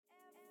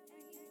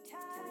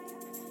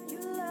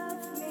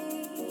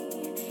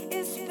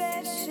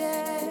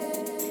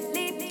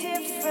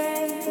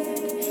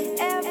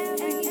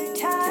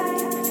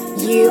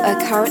You are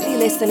currently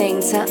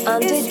listening to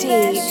Under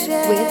D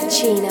with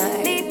Chino.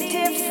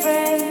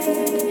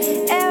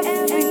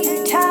 Every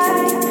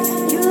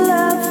time you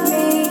love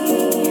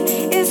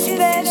me,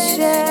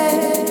 especially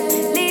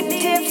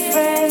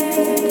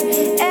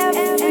different.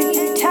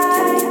 Every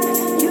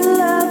time you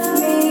love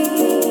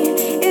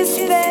me,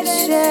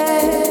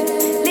 especially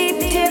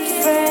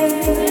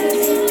different.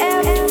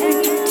 Every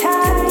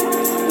time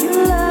you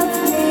love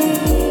me,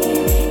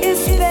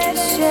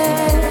 especially.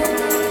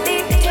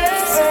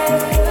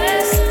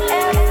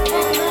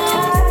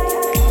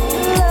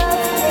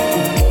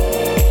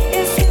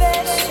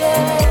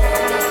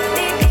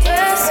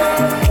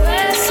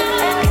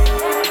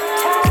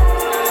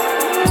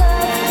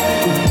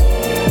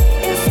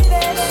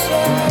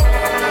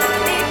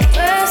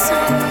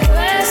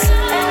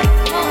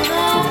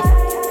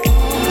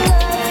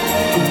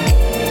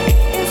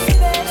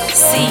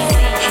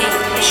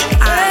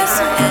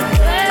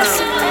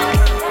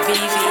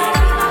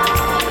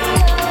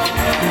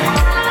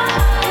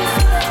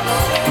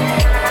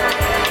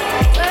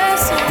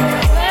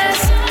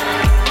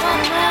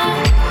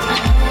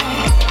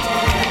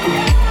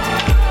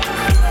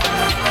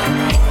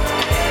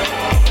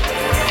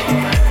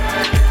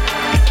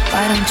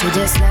 You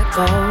just let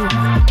go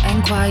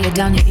and quiet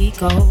down your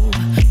ego.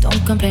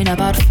 Don't complain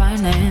about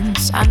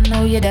finance. I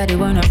know your daddy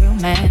weren't a real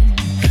man.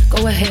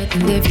 Go ahead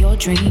and live your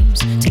dreams.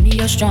 To me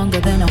you're stronger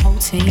than a whole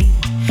team.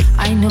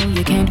 I know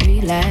you can't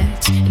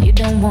relax, and you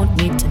don't want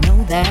me to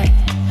know that.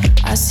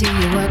 I see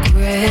you work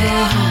real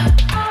hard.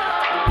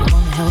 You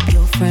wanna help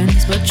your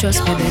friends, but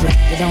trust me baby,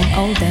 you don't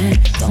owe them.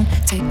 Don't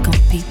take on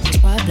people's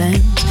problems.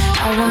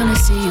 I wanna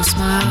see you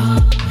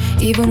smile,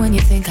 even when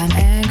you think I'm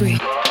angry.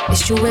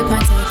 It's true, it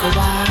might take a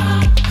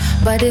while,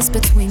 but it's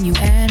between you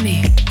and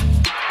me.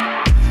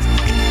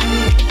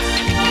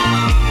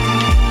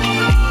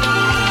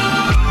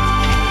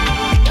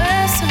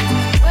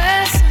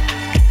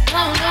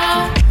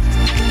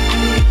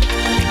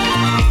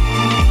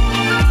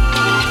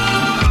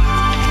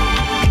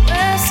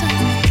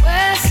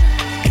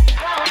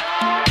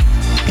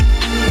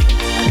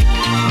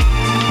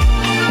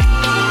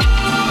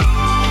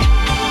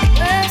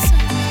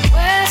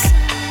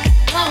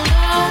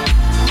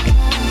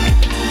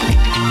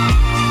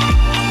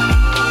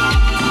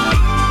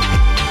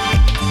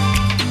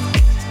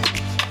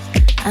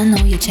 I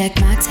know you check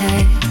my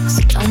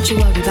text. Don't you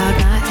worry about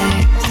my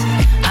ex.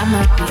 I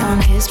might be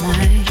on his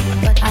mind,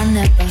 but I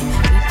never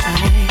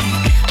reply.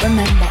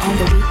 Remember on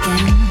the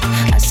weekend,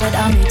 I said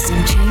I'll make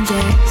some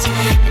changes,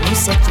 and you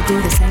said to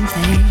do the same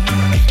thing.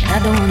 And I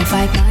don't wanna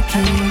fight my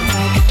king.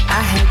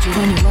 I had you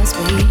when you was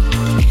weak.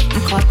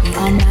 You caught me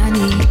on my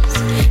knees.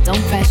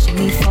 Don't pressure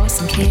me for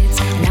some kids,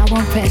 and I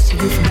won't pressure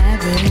you for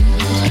marriage.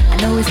 I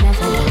know it's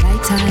never the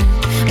right time,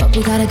 but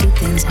we gotta do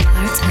things on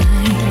our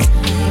time.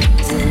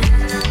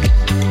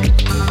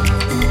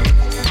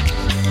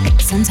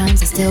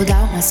 Sometimes I still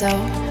doubt myself,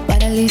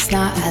 but at least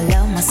now I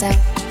love myself.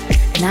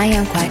 And I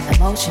am quite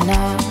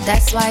emotional,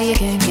 that's why you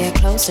can't get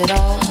close at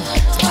all.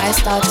 So I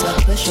start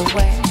to push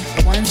away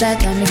the ones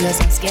that love me, cause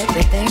I'm scared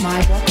that they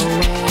might walk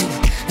away.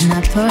 I'm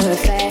not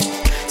perfect,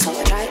 so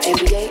I try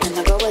every day and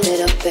I grow a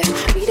little bit.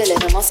 Read a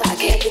little more so I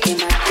can't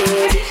begin my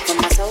theory. From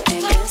my soul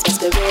and cleanse my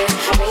spirit,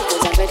 I pray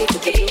cause I'm ready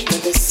for the blue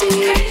of the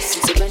series.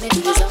 Since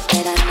serenity is all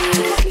that I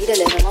need. Read a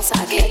little more so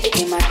I can't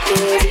begin my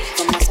theory.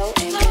 From my soul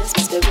and cleanse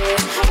my spirit,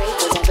 I pray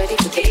cause I'm ready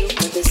for the blue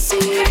of the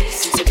series.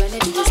 Since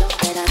serenity is all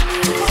that I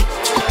need.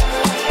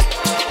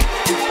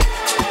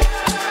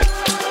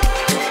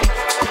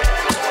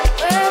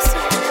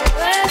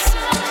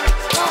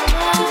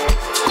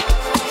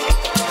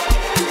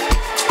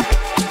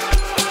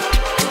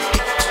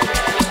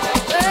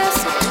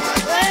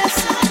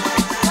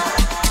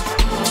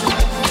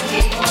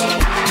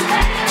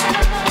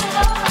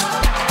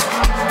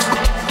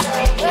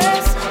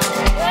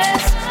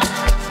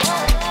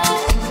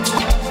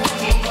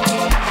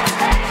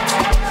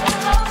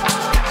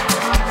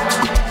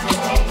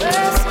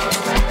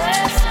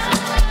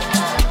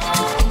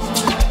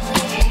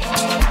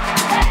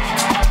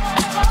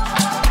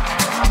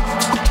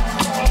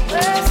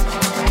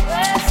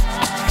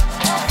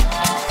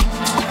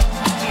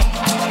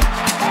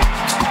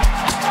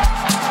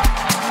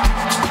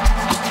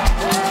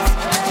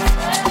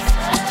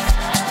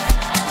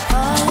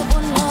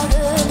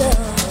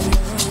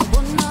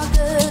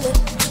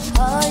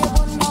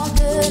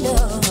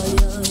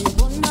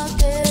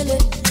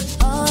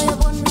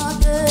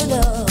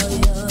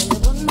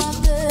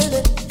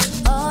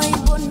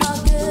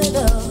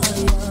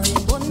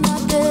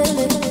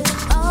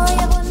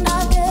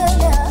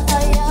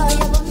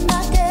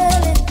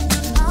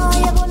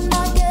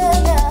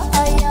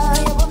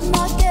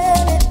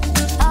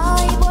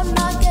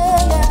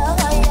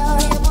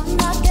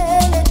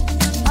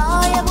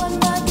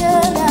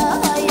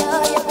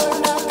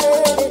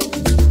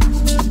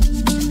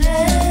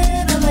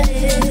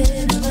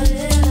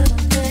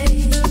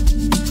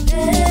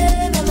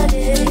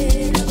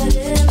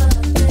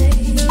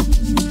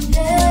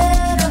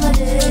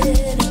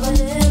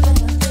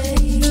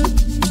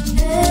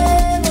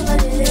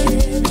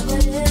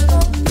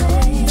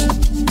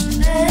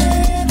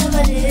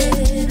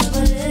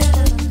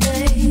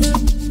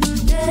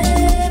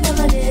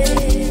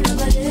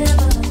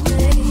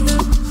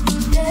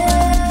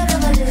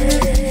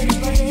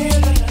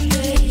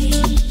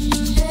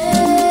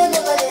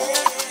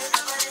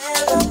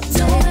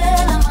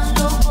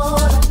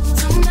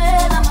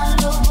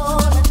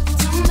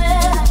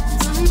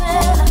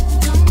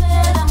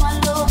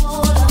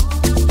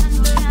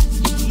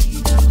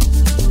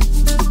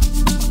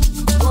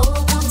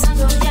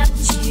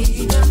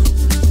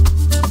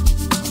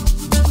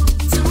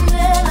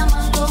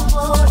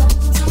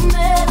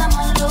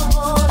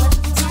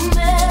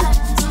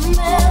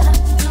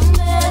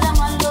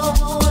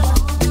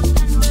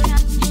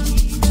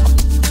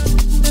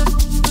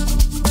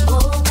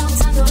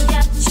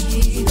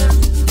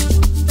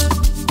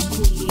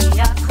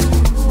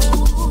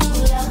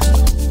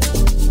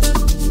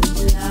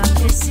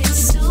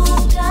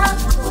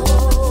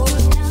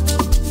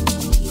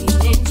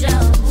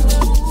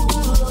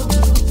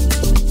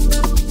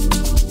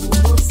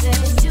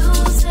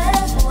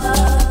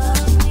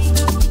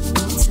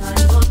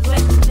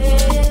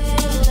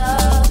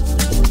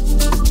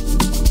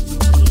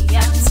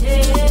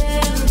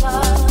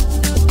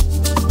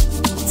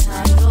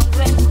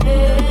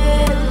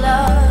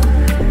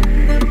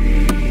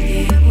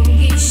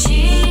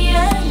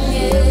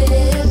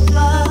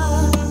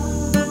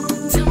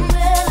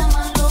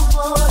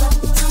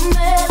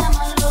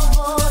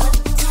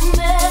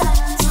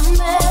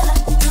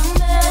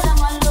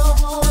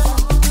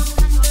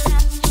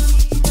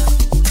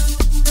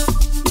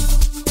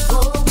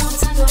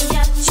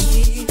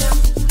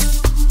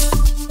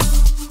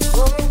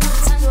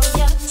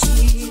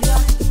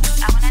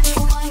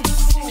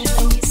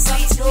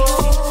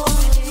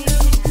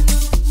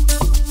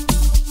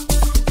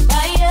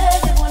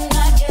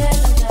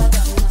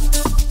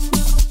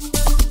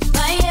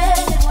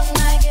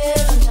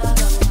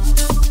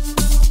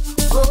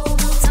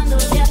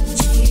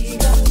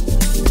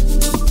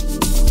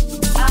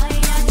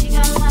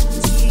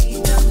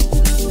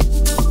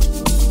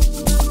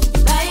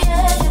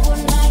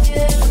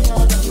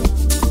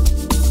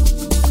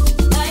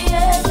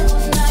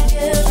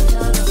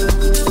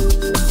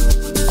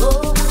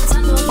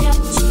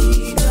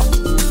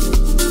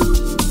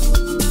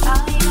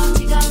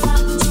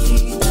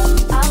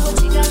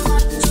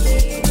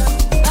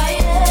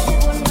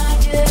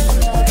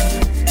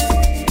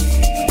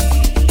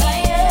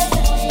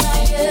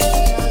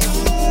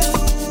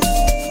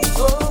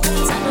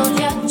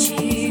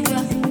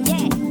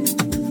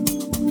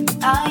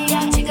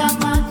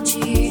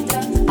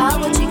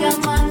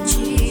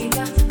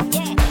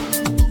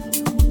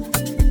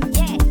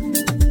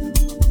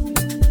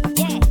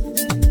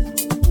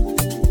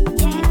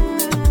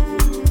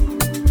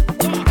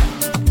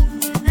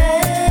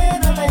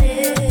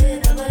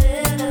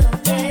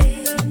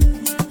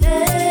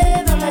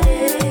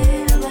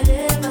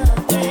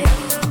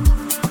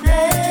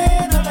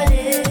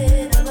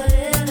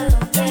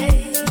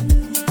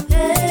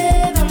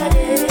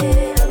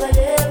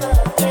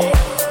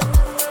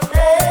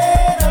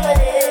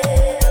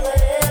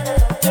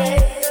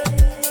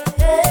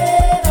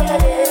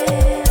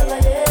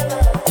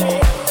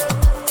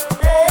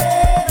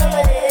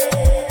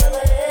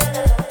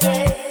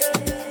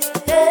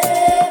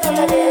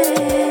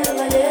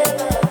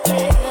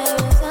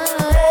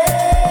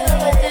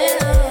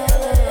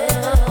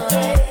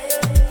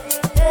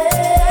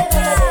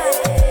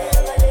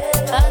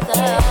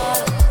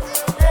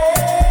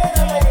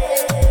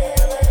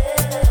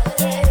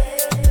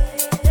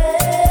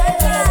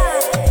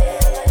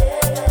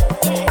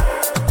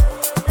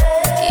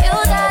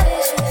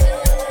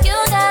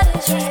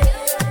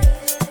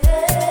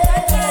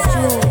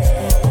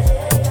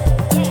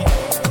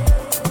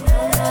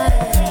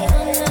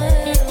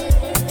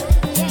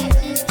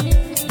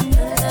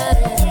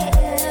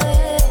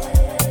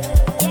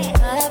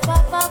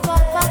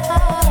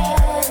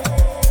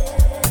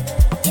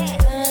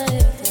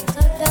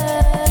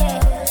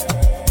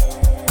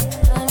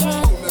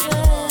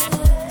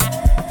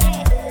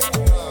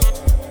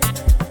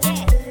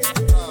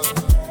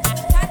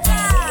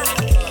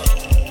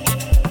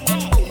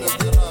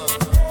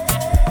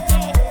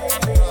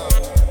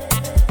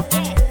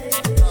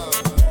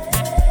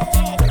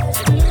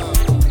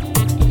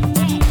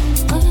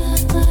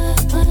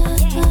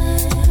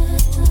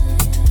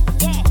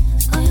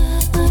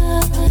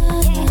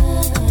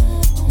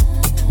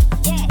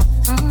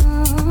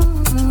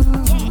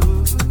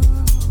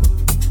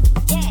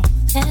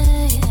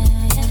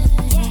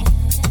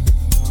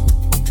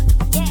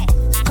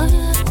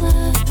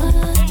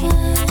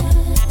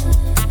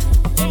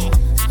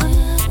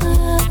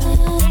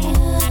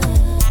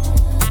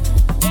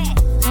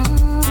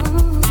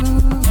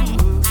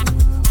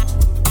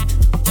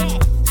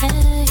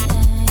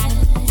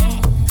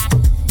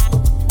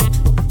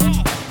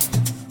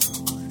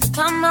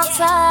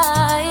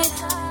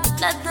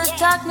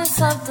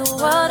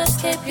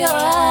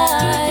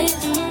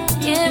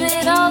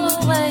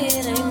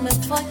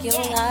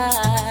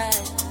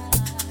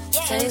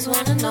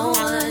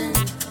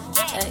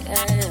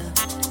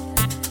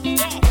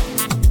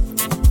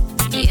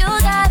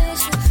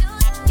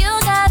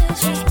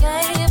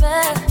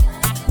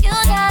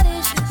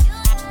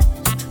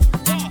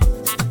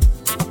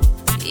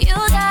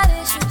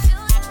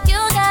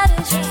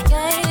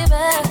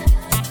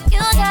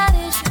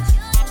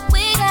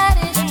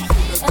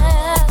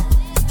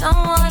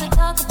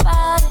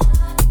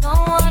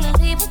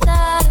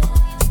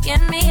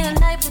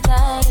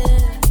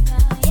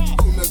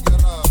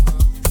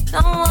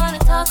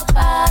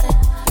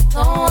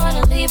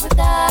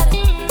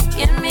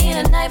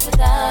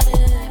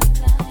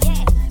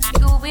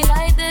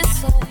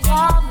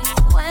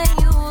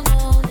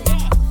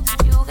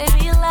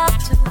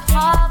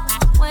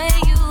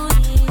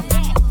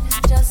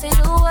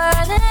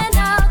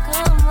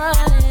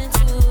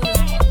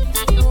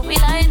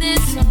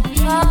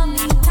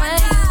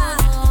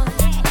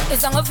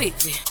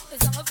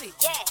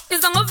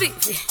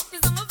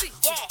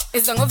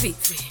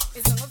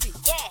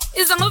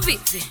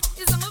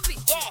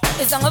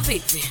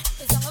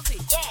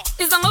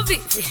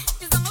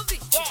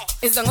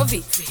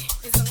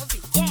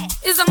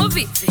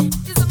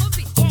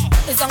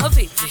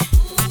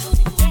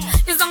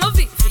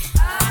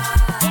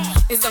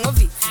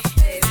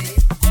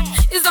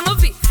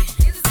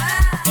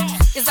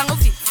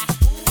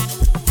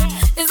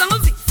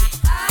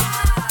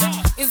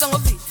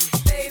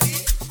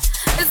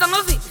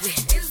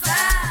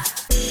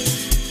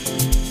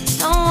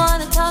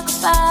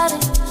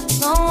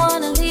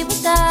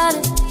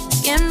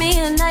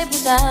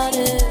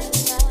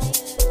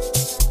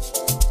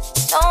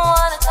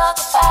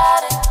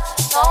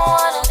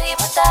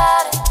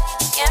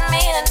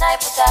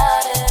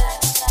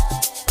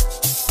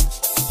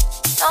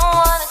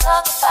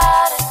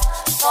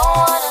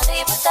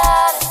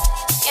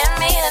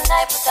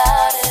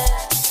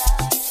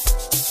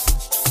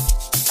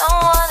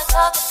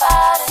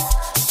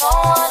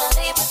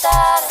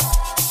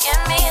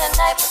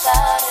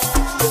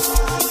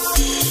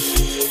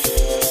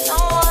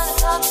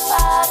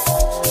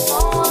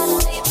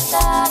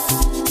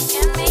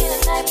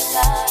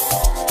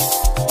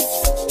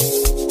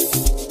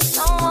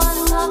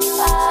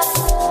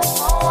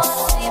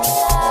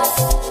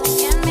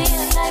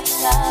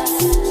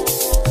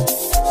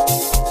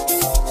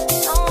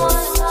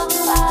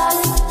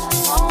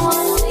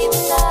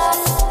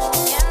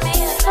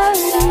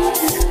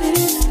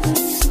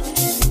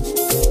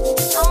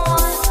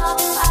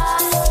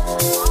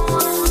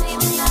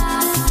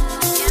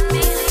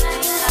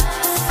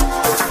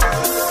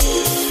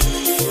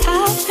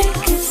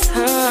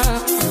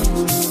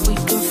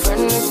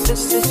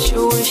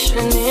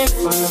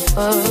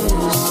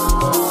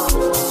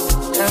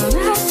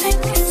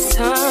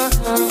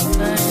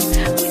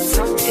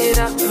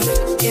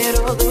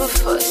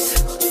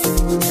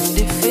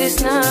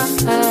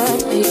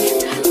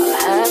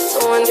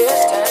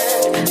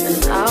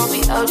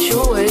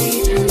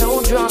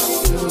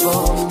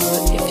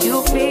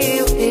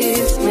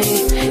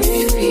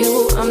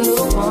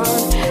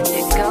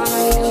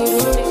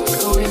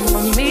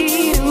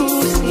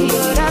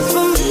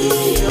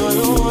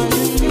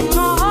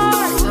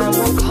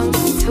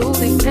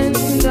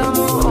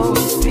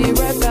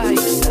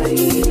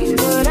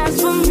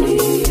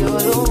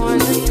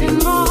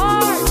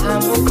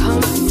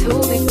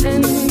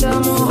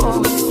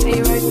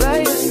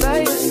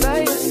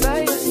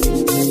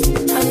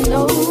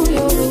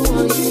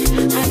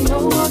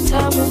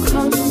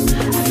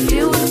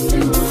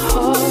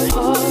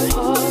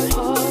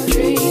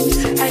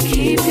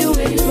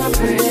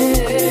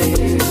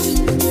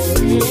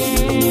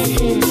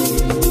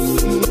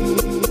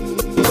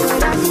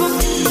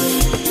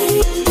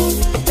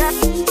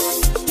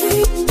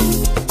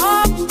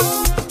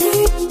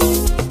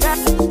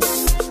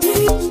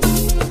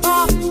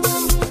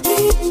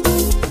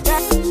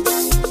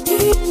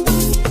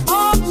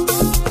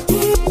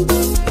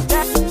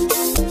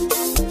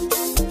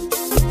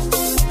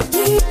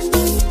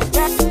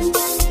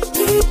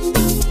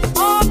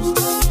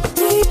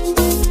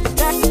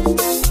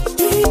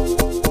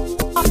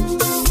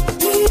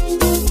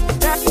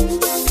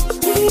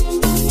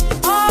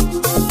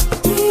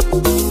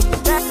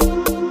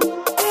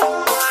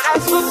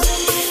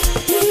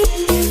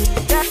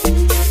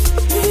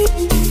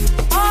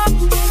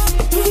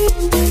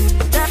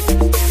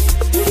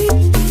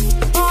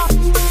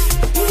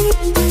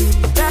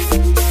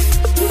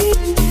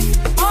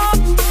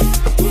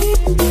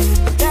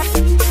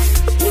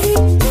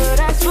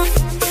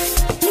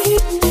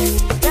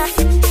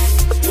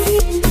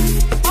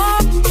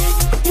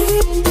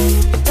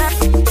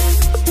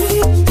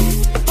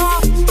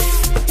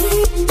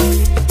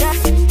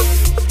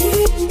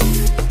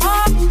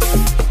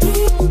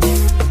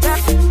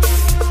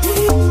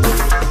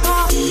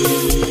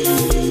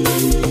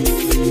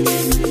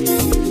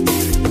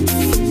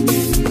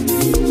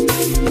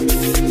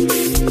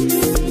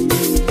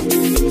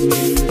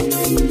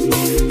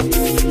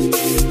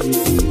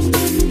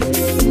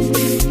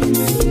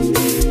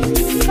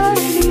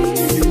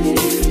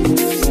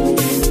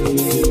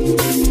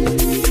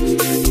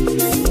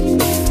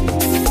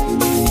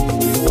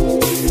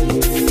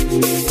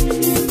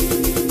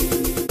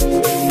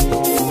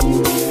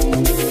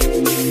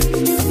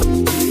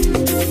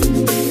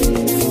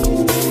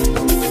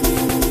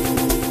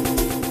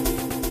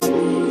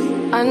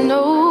 I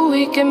know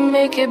we can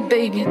make it,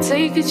 baby.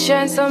 Take a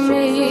chance on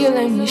me.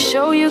 Let me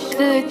show you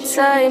good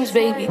times,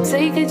 baby.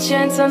 Take a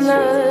chance on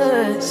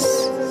us.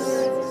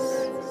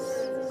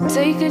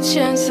 Take a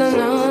chance on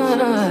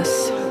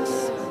us.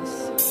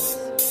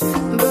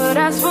 But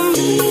as for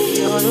me,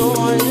 you're the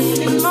one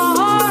in my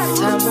heart.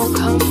 Time will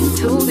come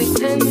till the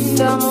end.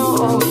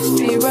 I'll always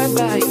be right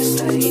by your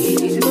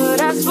side.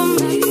 But as for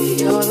me,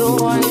 you're the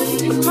one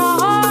in my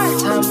heart.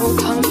 Time will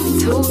come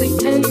till the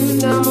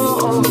end.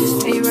 I'll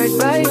always be right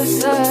by your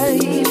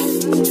side.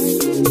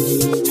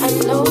 I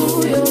know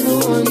you're the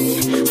one.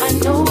 I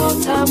know our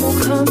time will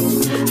come.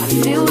 I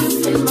feel you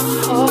in my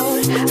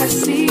heart. I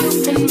see you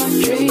in my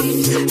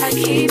dreams. I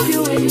keep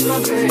you in my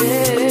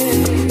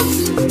breath.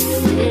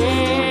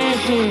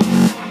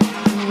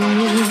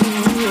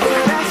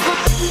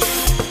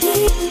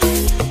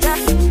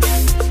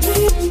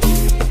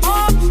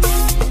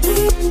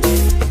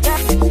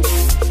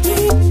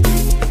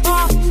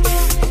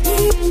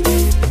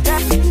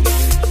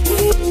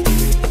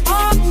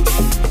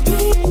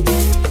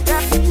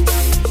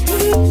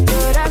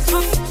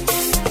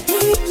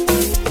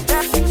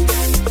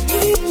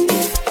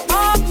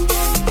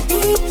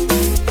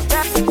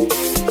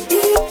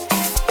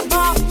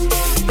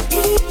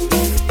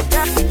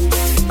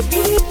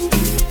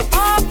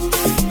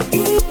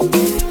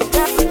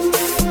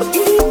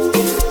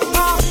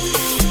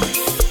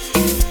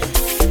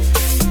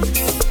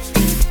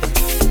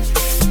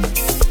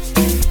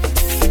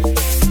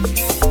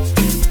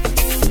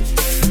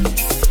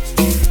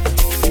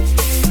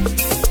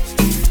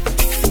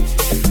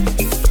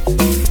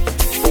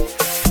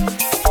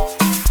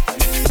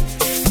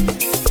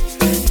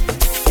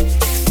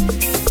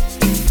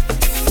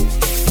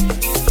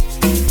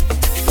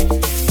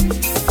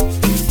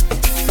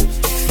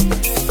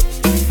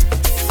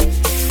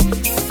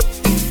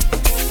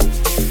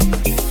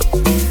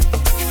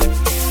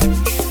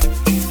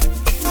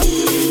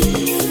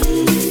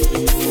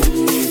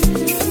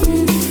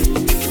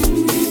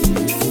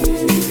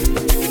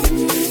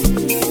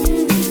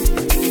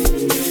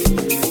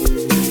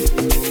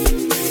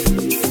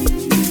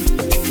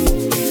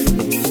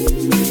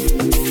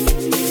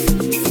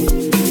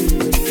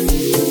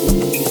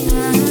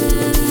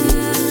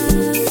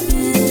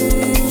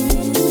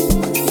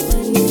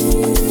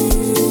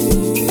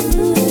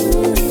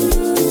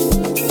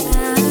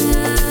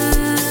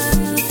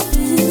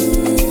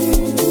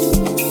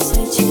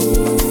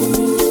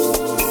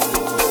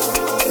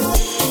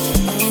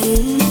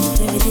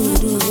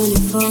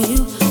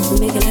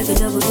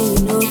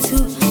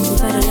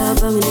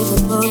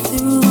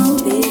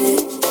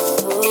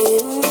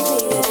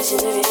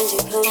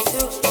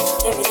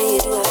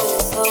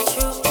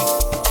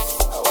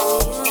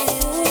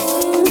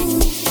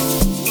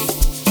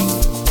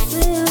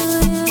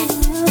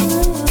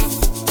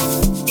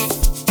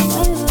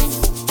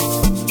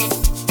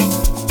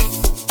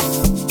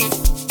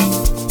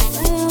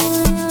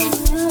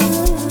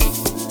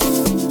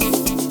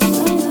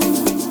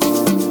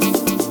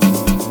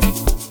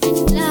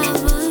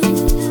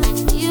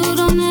 You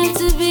don't have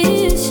to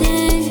be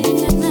ashamed.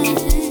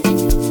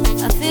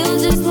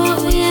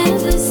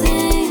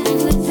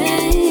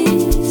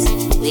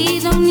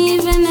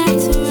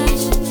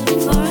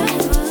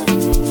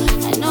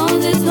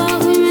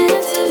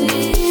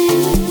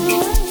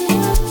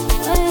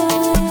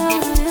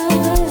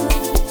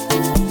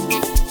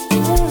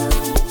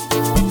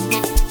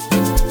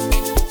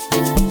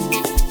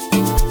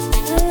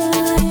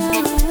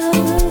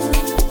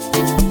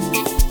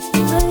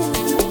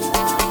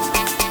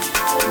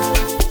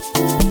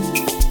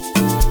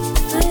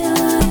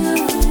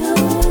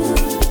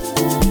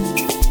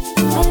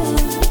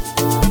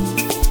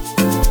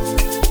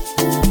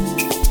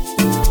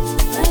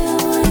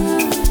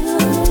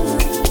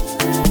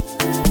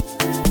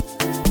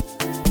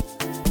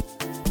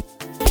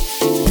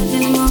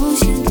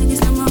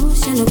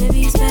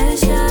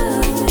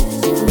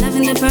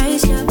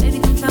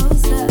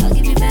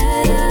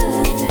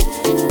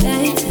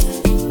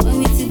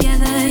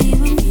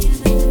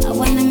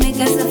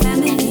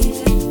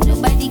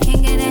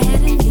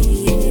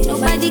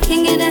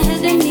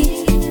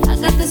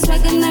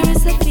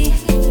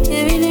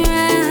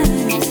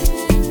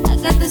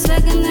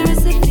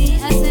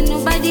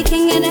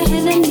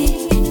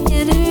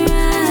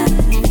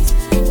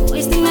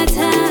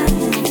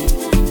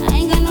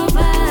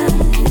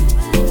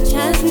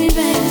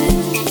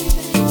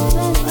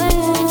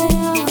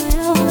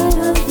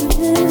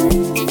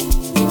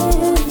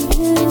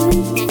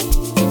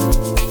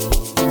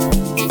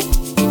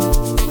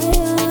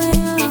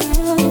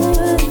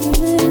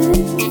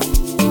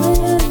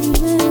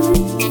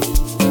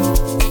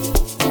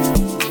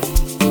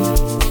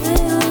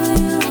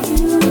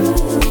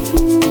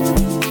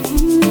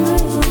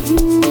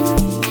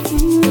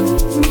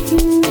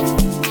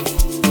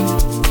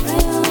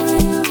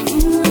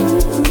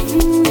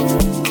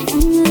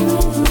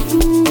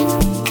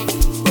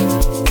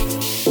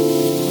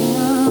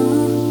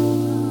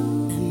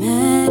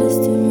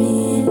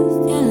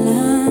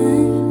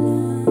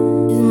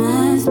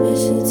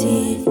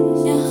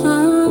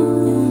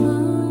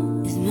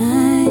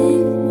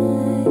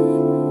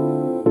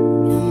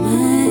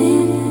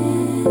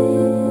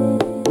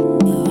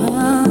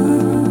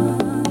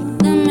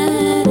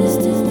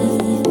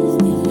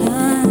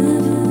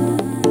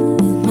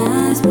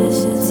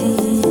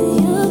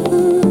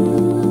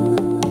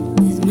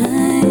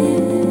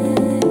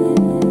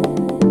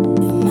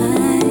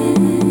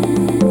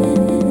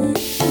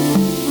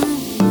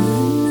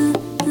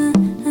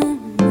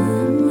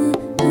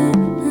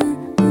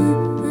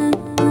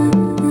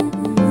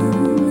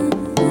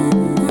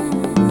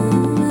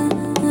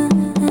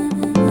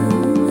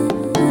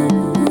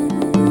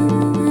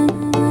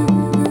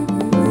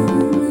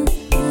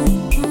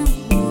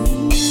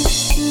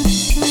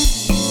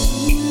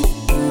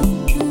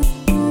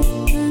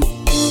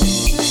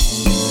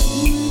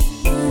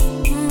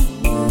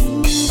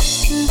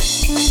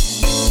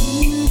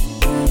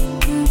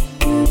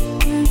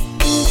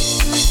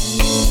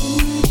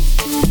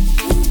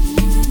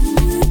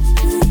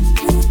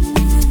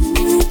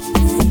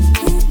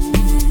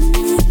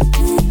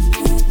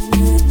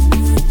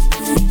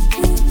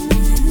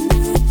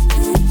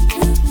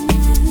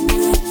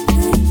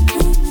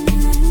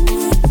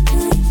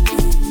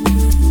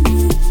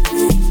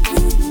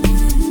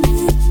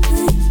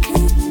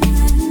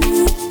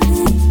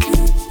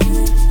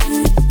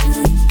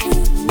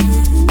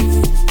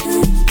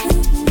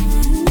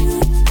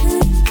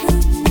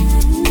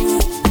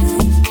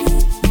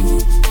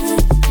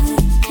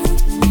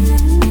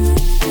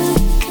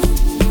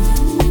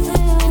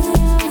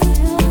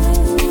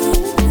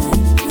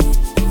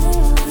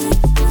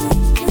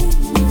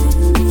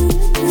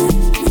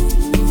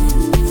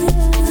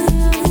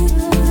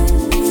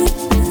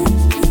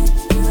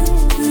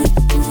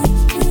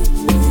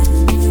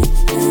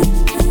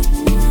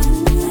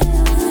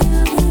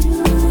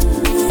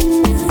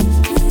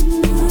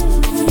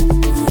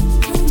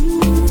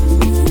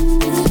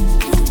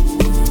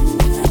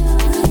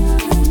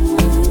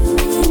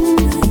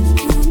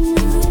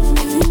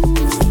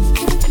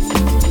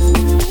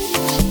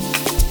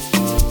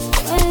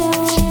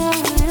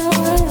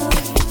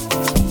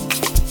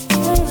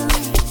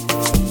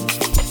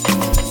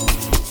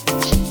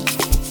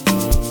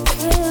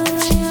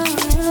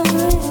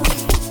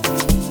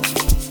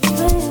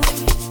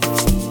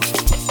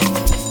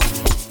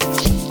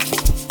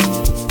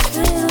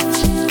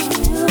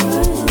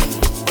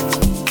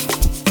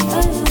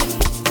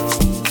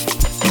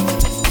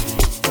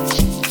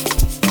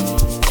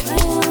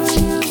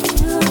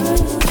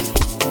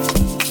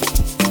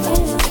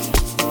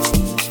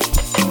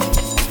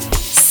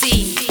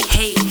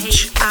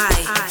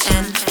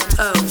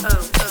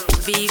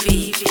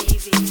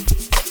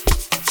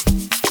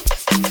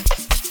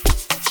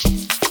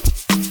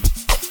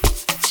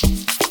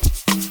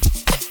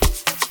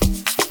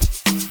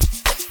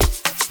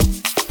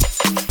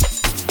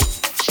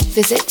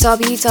 Visit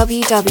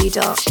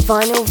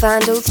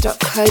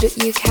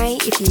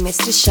www.vinylvandals.co.uk if you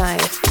missed a show.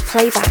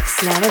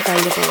 Playbacks now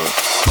available.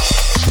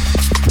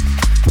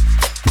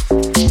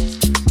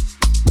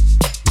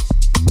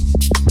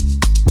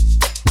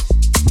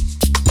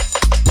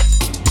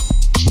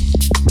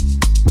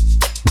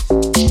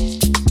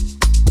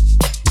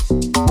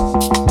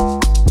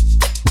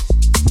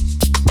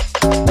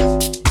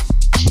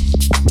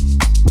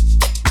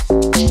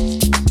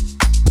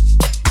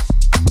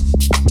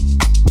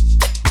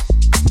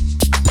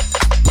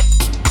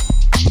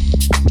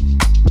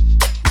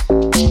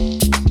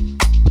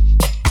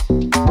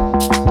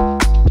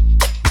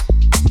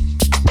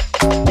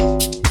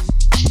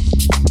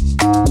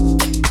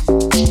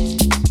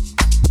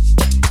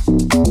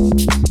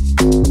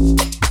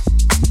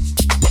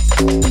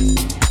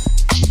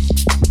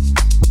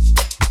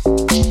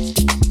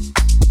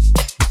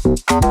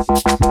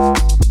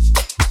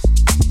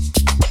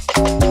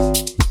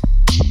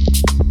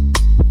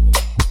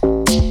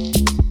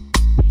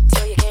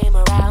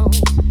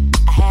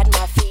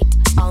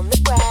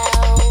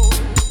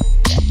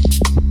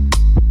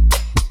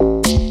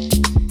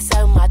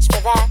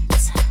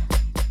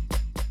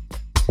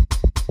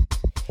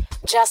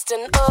 Just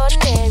an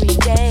ordinary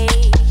day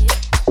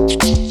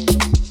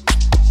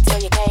till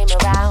you came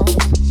around,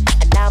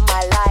 and now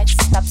my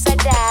life's upside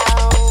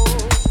down.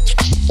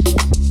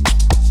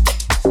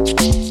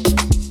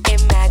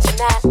 Imagine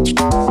that,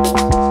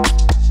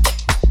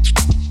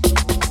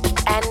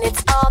 and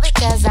it's all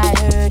because I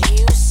heard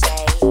you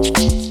say,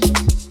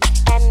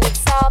 and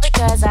it's all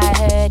because I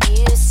heard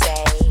you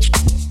say,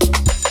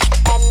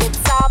 and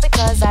it's all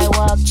because I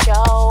walked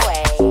your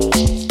way,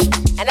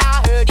 and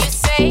I heard you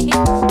say.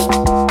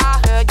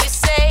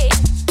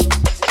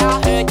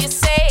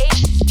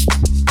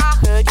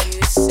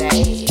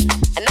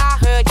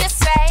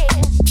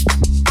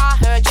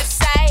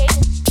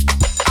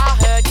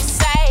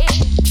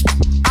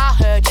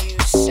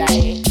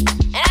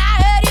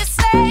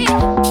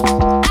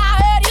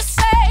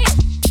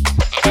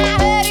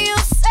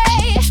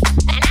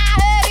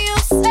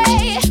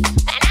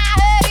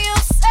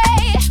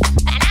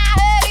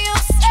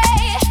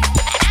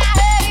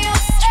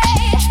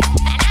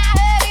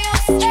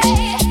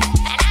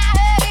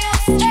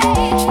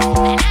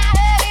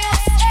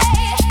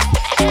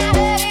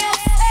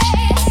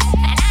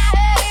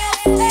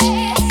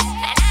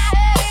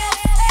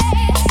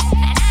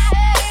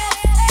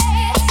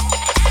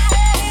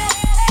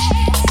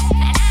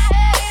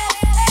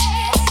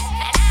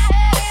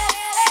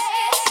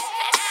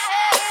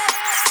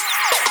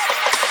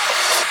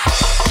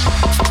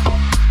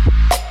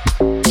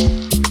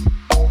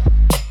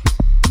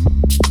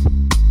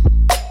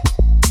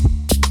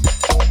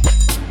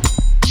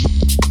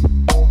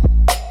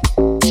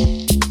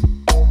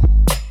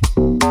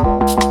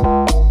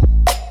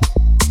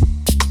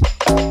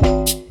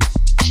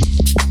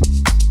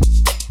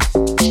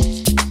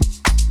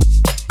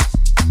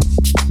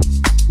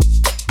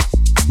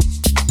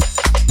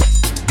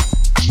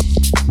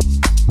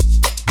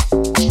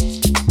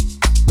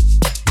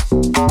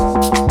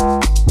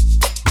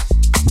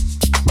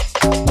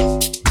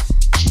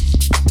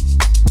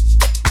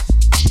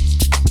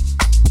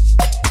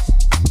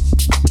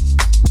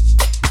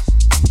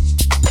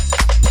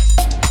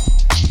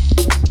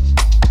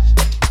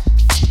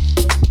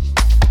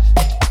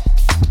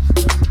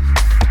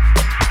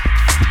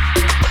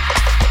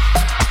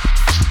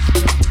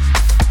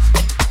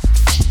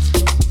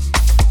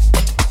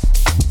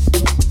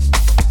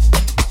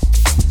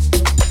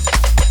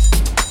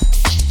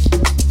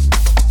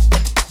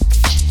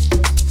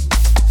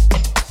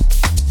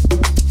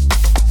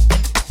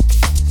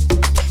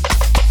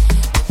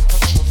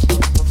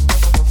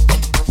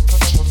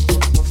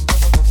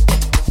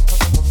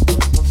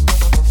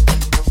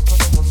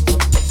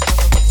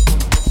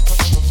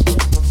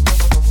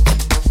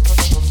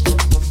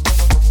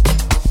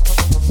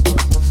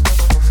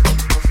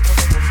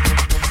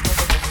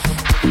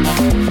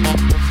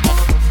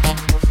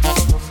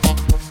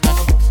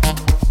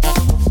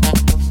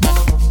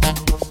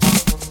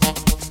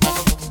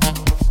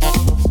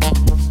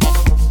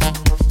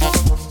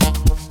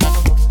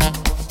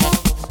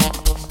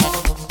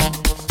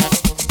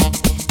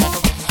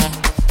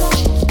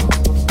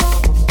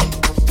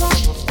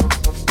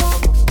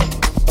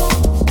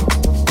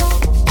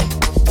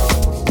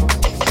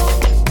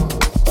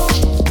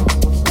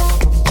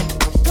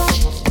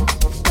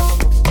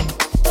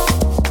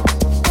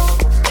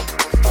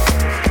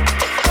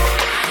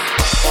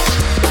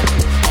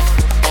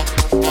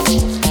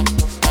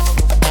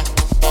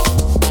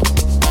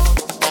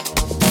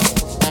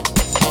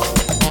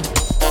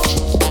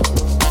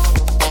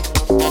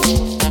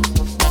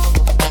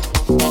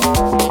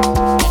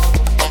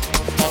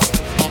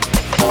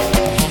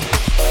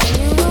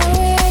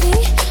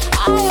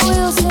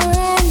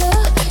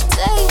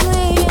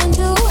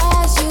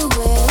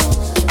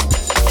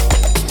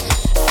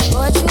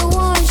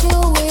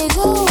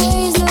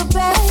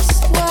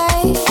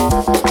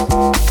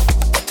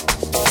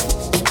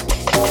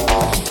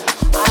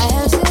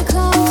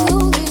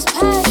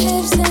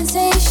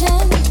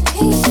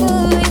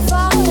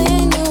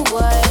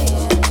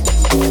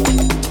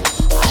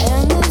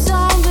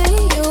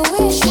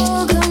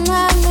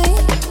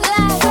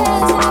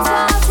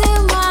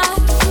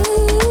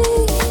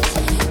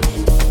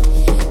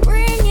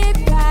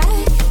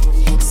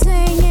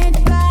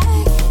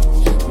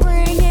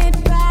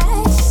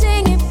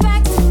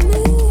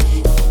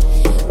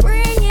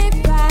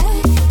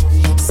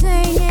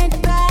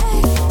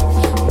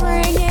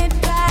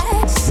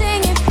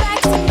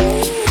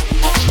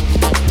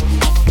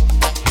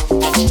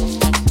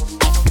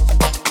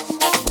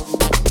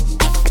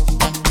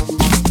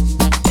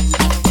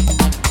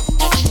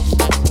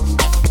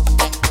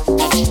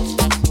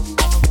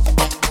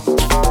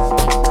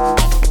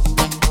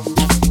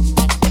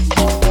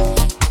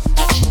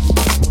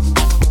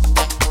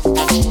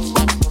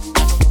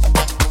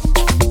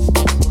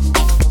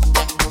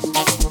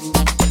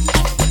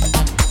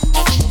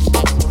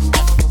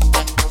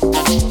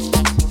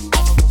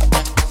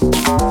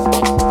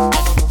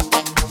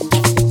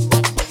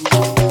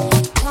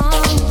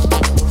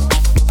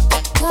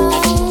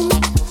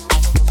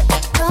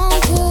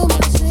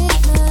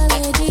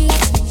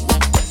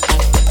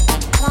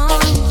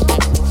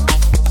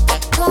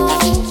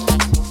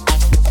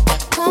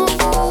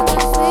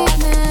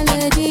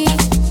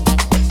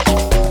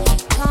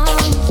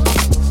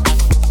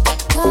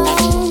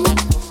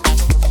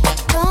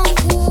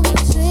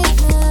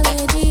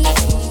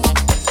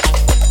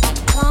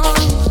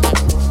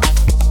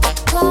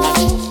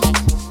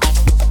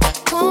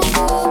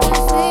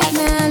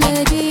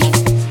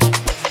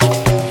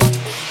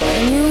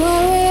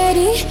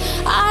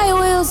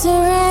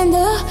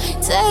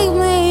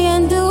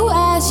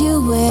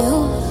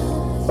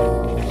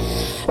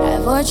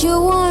 What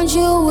you want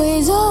your way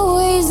is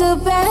always the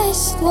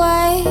best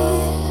way.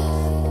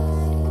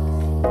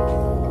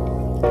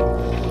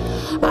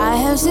 I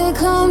have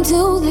succumbed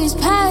to this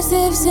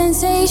passive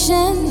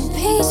sensation,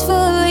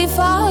 peacefully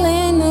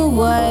falling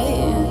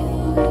away.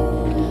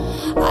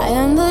 I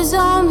am the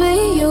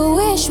zombie, your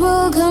wish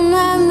will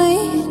command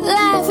me.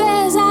 Laugh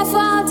as I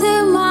fall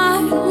to my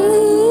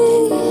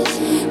knees.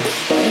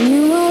 When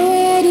you are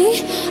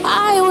ready,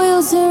 I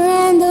will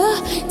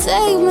surrender.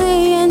 Take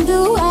me and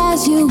do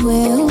as you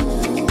will.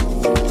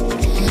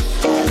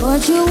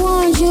 What you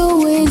want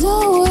your way is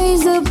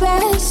always the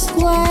best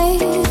way.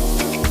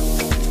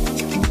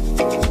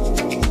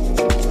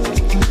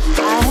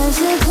 I have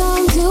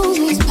succumbed to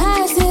this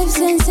passive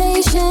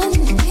sensation,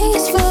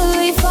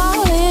 peacefully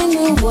falling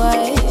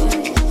away.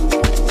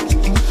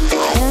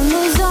 I am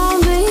the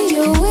zombie,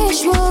 your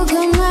wish will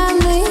command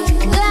me.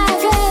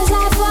 Laugh as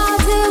I fall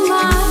to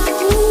my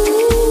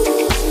knees.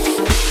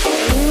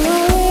 When you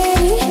are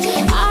ready,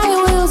 I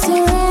will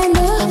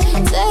surrender.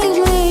 Take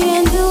me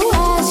and do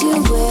as you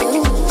will.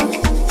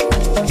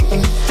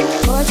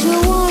 What you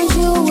want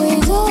your way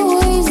is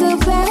always the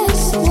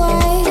best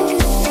way.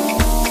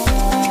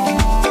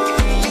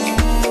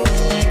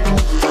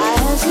 I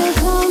have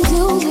succumbed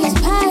to this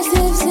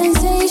passive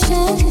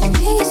sensation,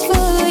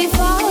 peacefully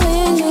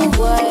falling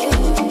away.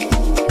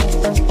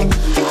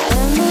 I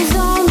am the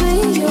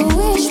zombie, your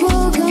wish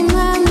will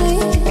command me.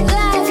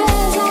 Laugh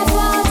as I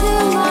fall to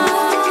my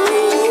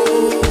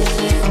knees.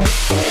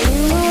 When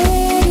you are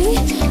ready,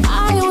 I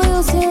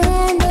will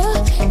surrender.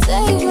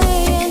 Take me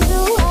and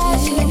do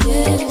as you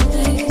will.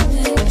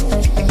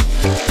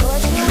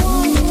 What you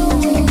want your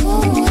way is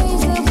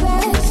always the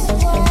best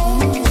way.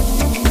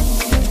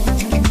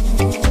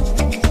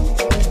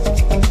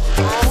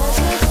 I have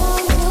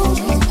succumbed to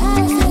this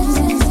passive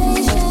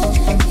sensation,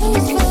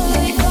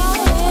 peacefully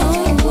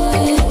falling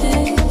away.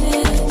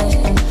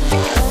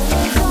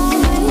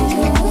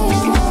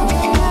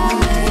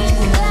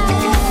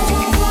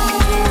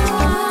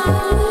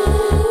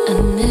 I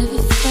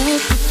never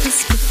felt this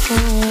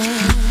before.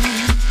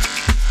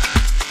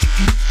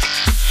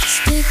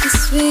 Stick is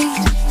sweet,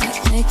 like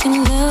making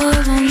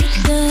love on the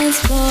dance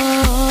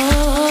floor.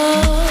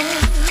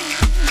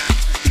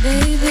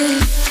 Baby,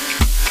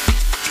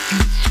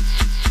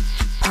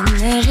 I've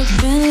never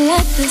been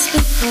like this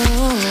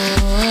before.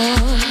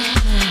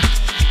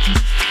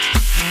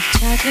 Like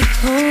chocolate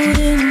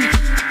coating,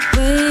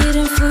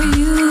 waiting for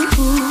you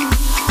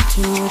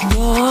to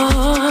adore.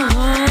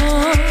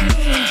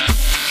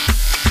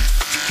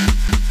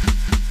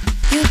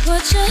 You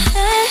put your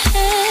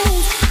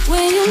hands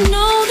where you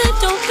know they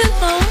don't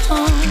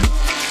belong.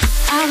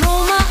 I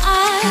roll my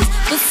eyes,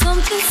 but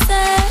something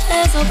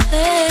says I'll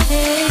play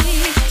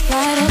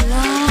right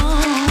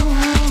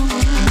along.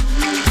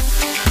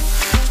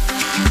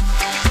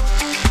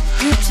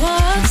 You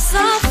talk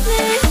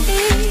softly,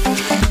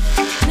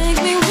 make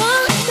me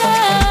wonder,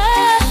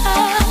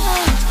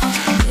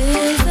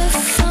 is there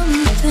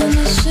something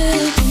I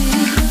should be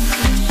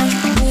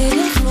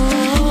waiting for?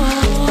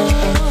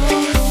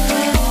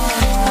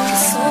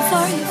 So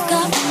far you've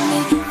got me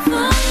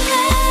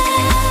falling.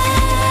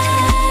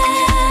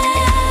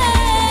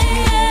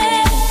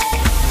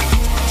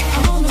 I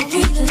wanna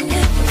relive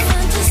your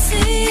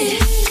fantasy.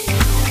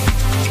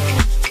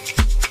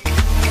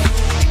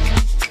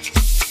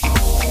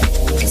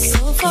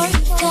 So far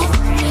you've got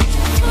me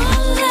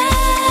falling.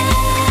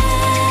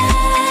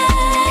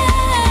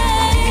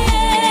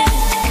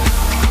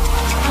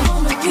 I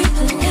wanna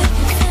relive your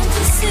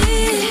fantasy.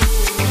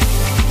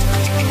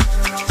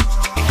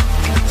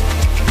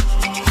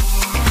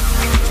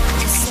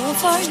 So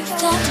far you've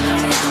got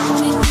me.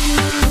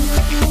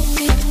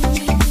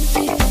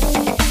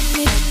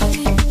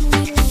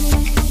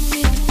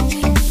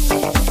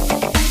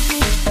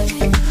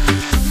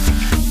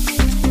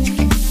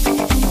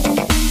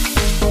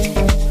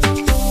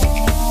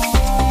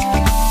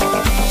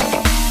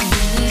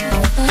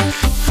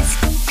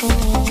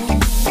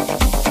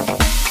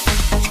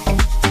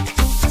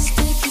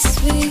 Sticky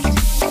sweet,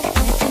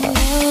 making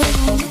love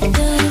on the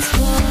dance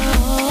floor.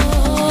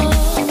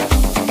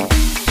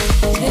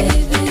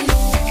 Baby,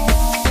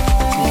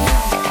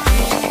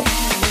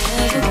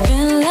 never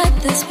been like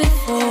this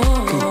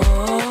before.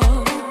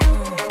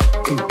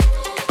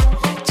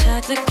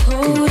 Chocolate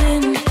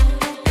coating,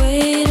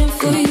 waiting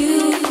for you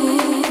to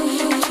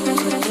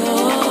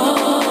adore.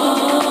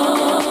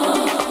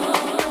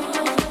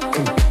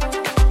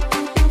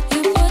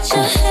 You put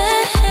your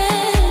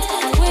hands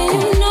where you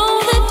know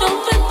they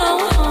don't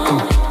belong.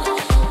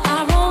 I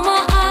roll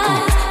my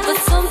eyes, but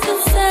something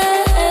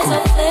says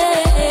I'll play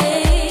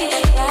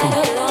right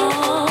along.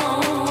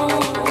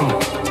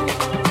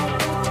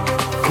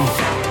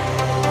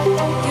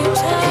 You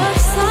talk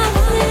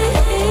softly,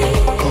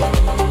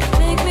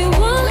 make me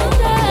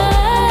wonder,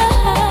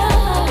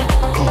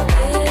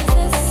 is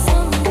there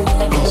something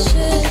I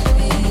should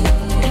be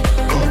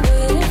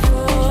waiting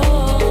for?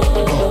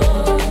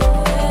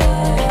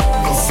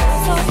 So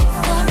far you've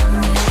got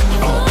me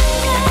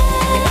falling.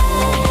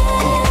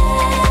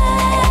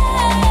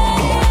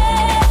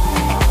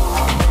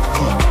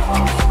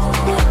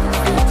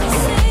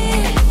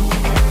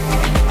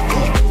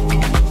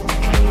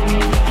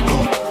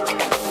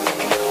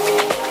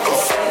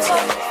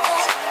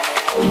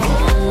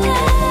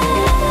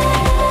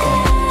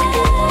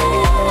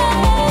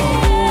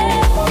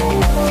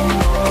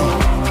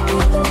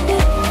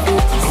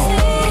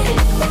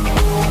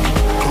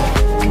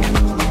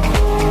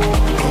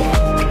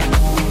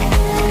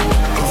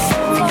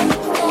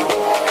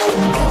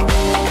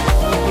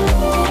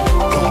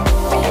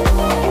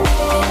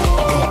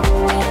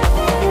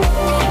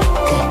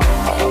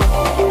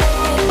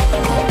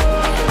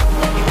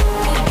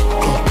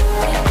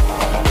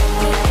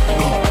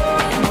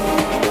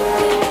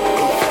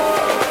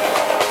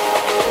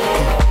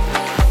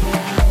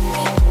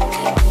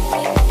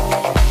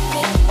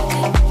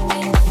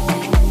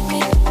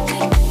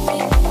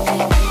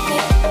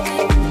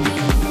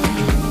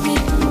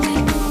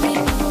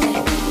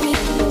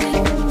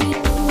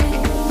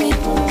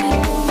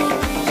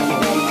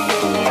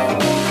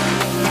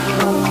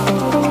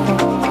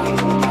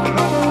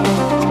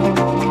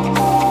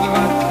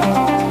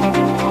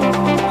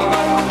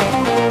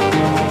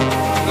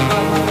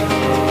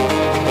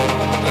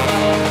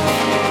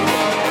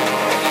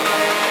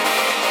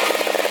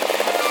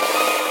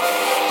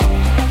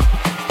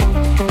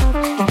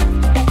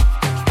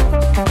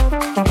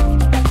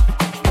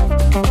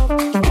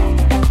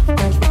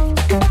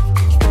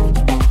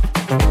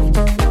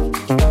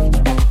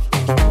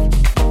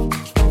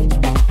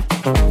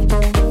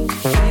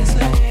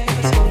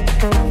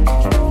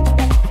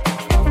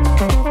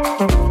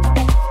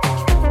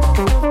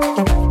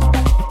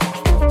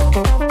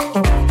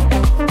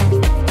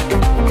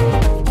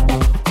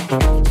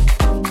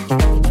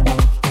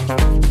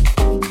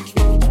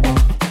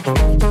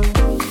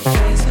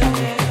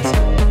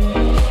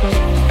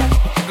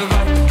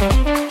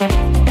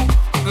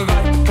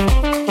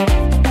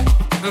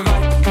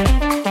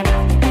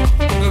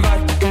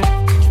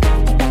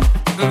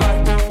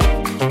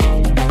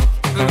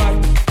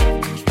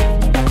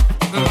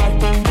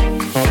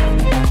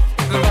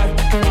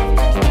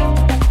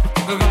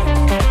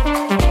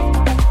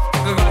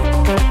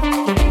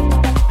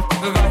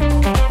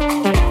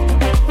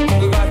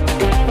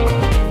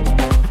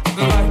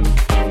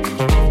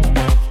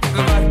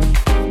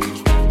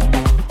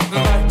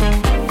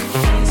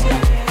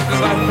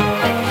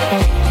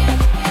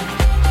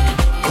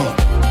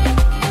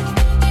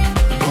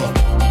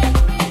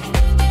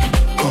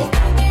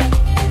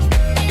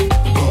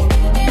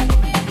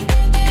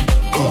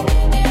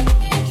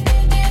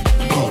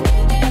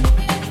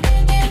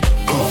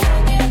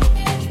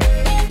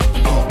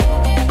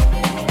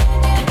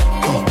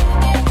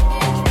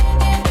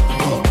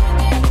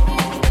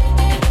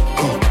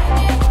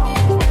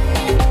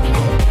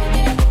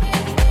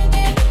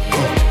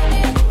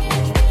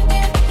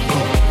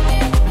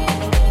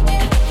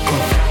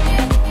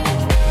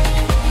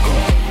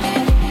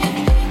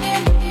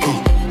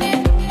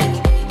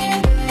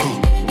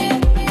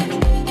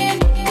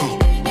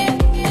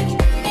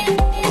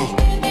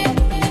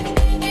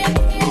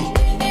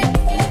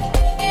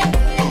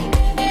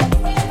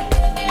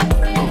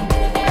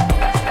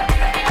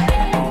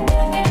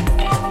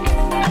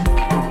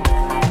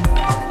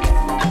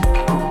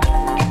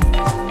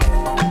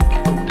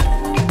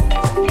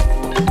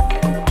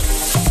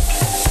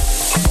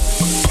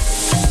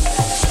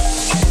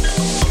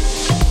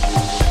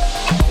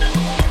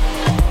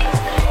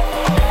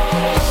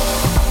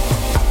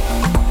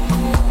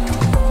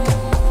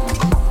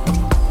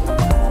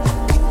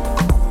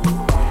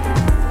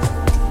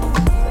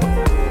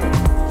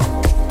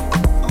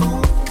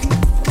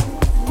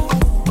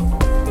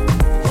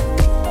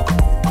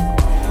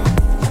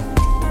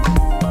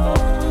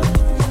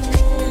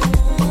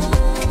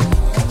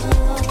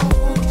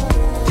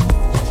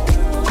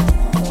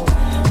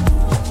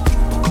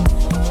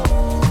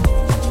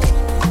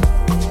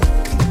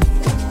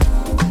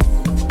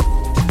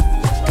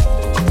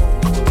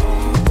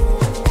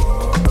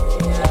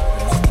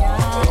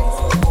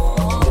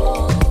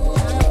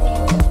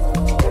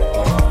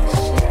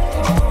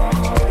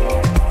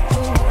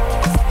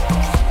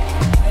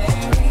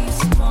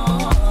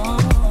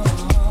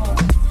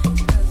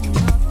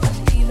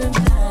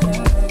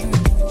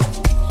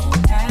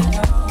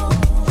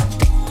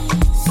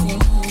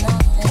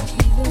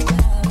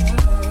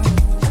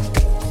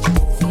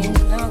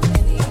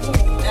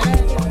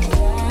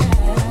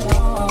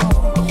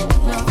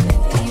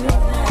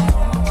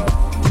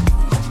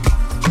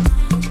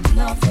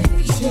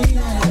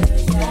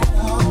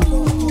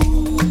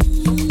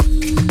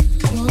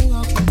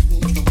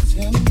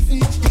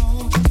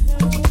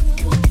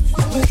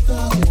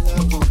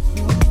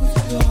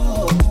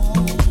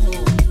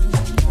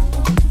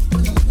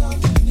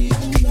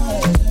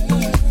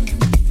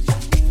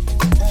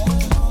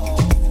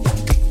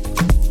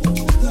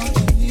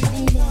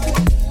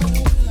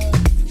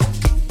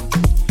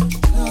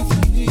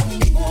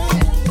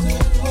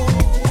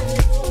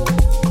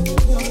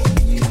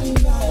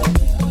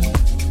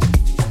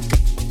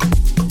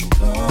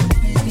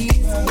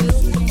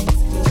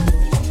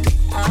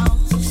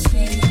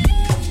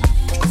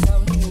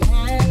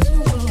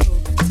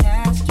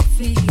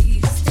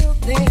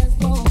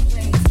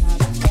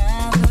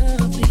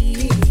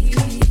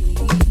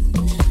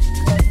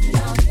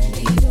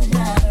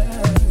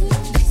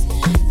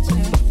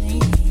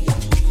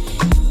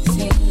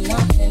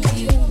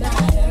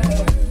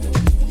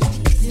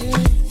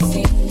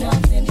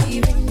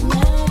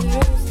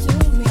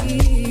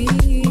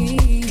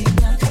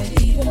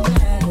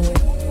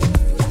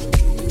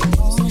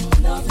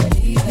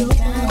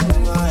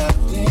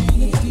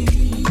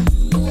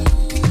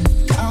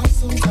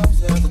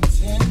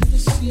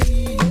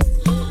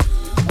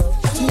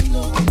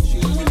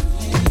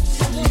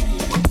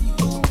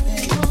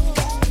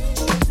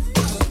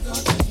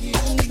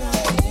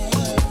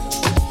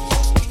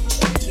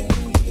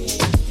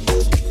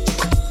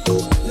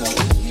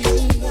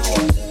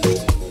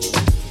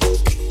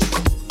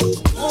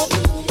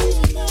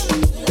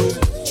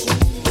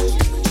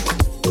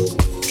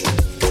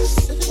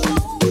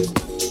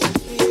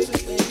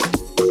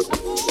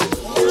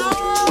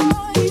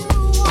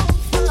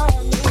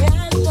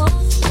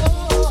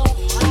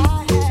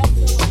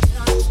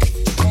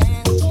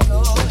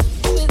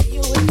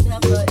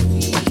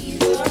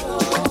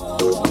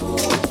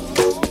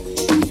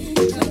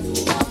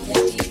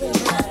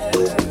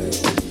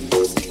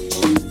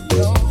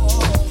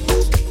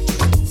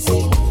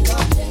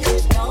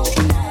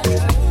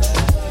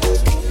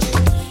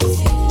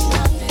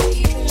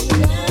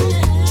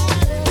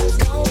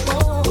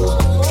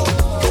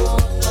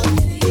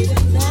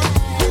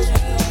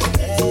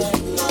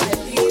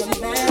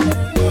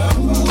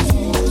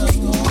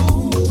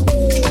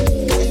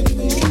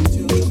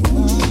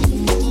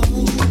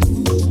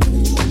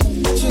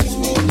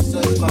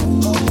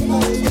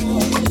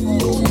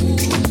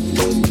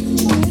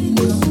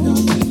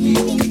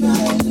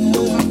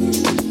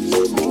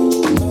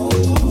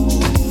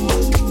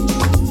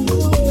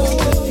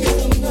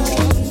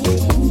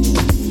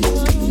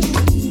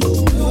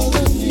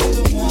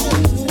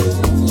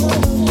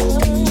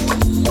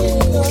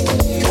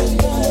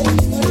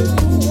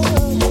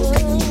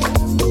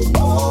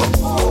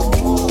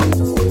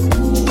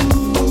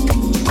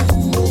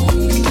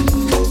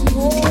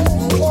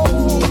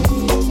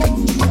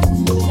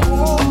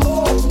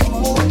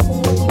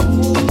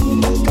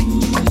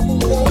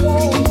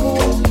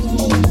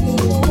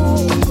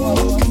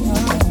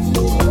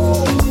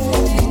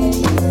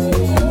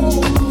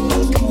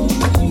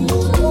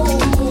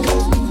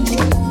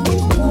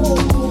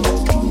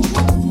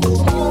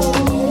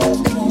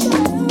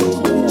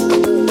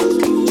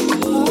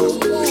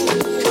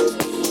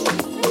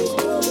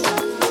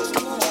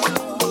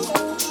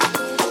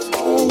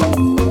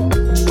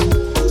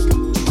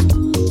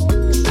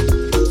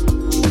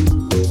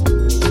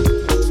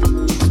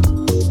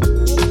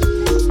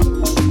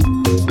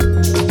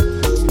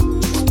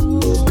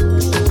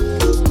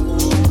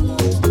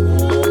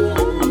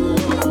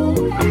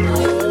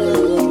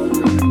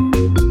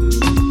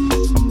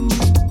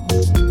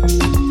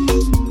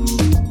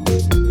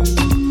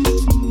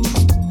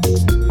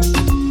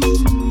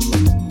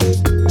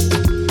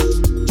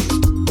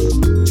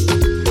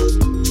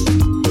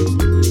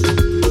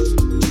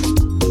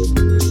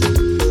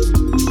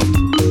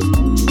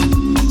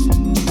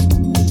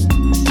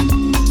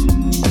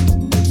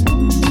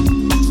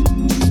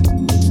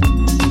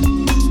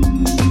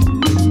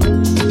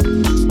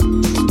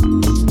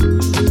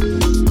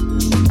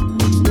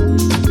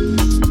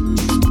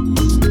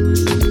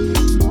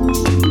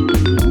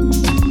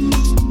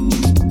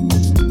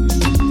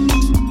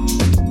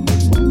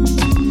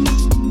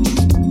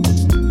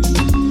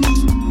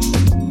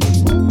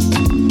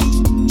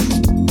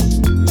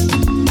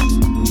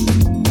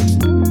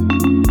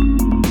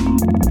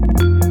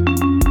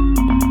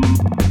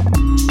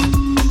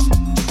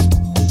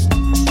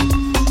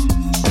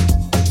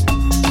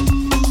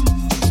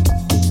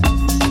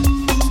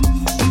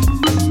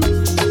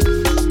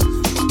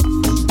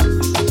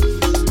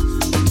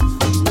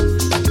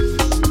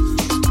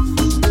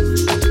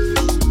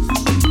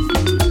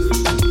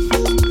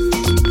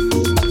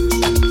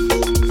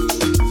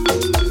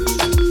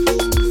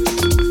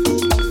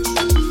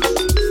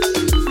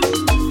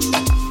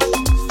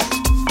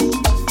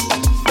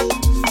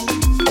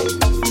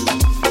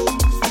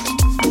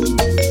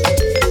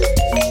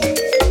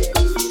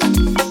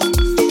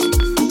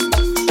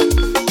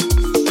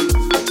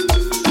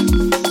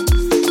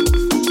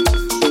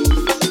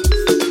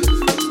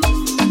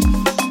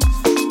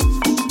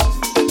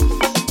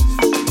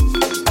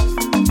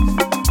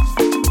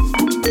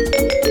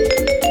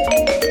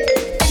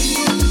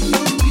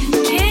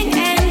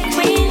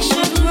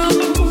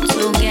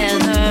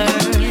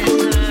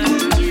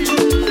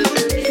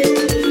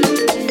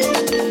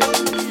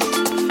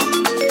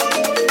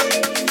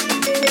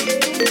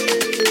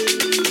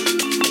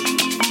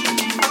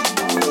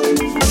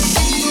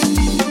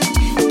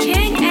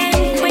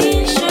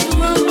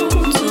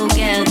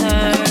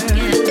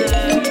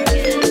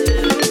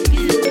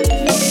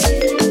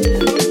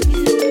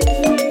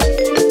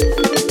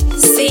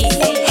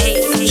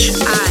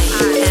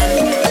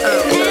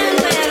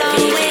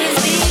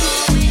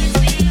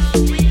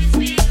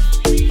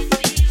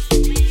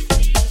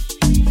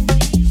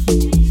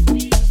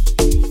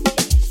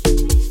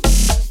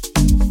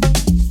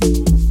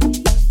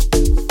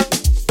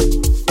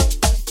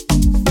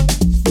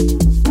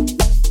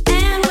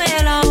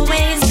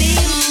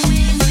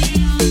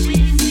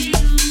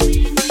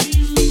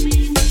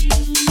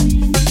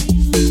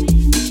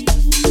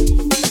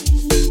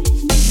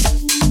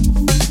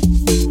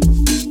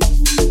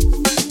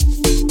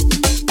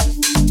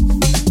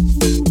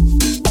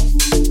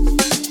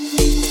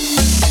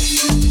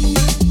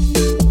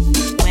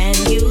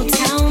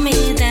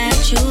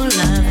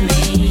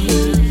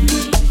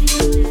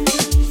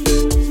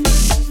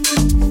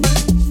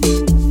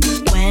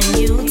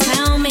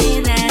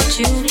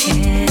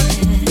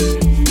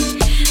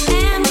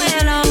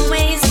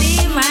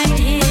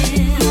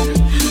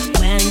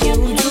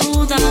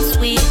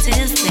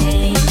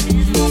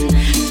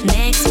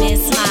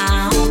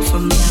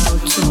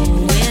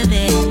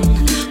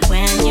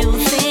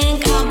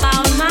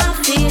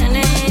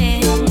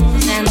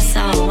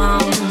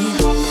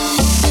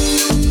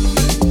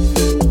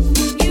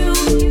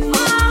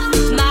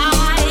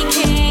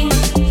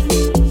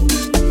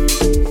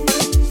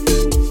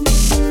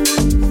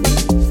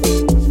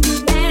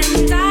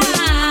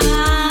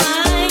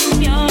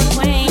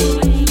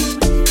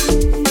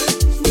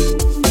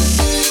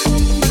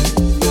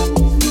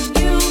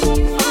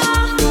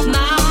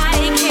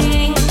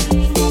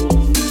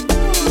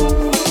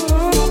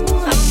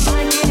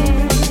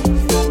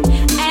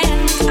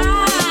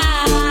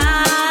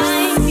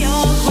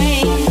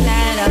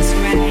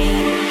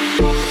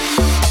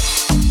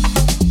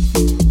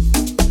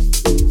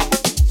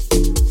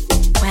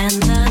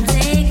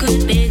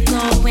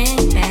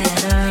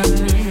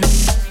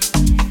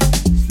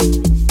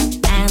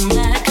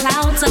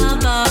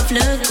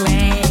 look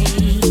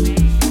great.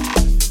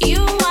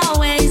 You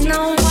always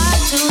know what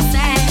to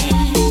say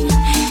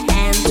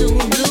and to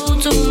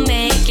do to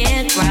make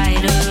it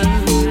brighter.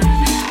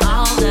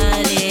 All the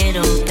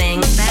little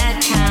things that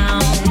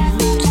count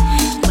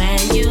when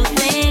you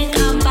think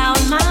about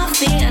my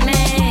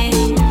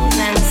feelings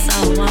and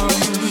so on.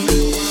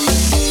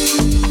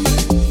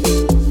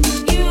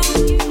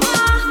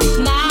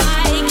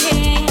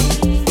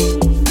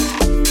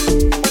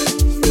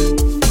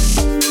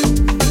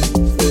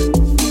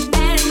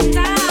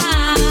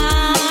 I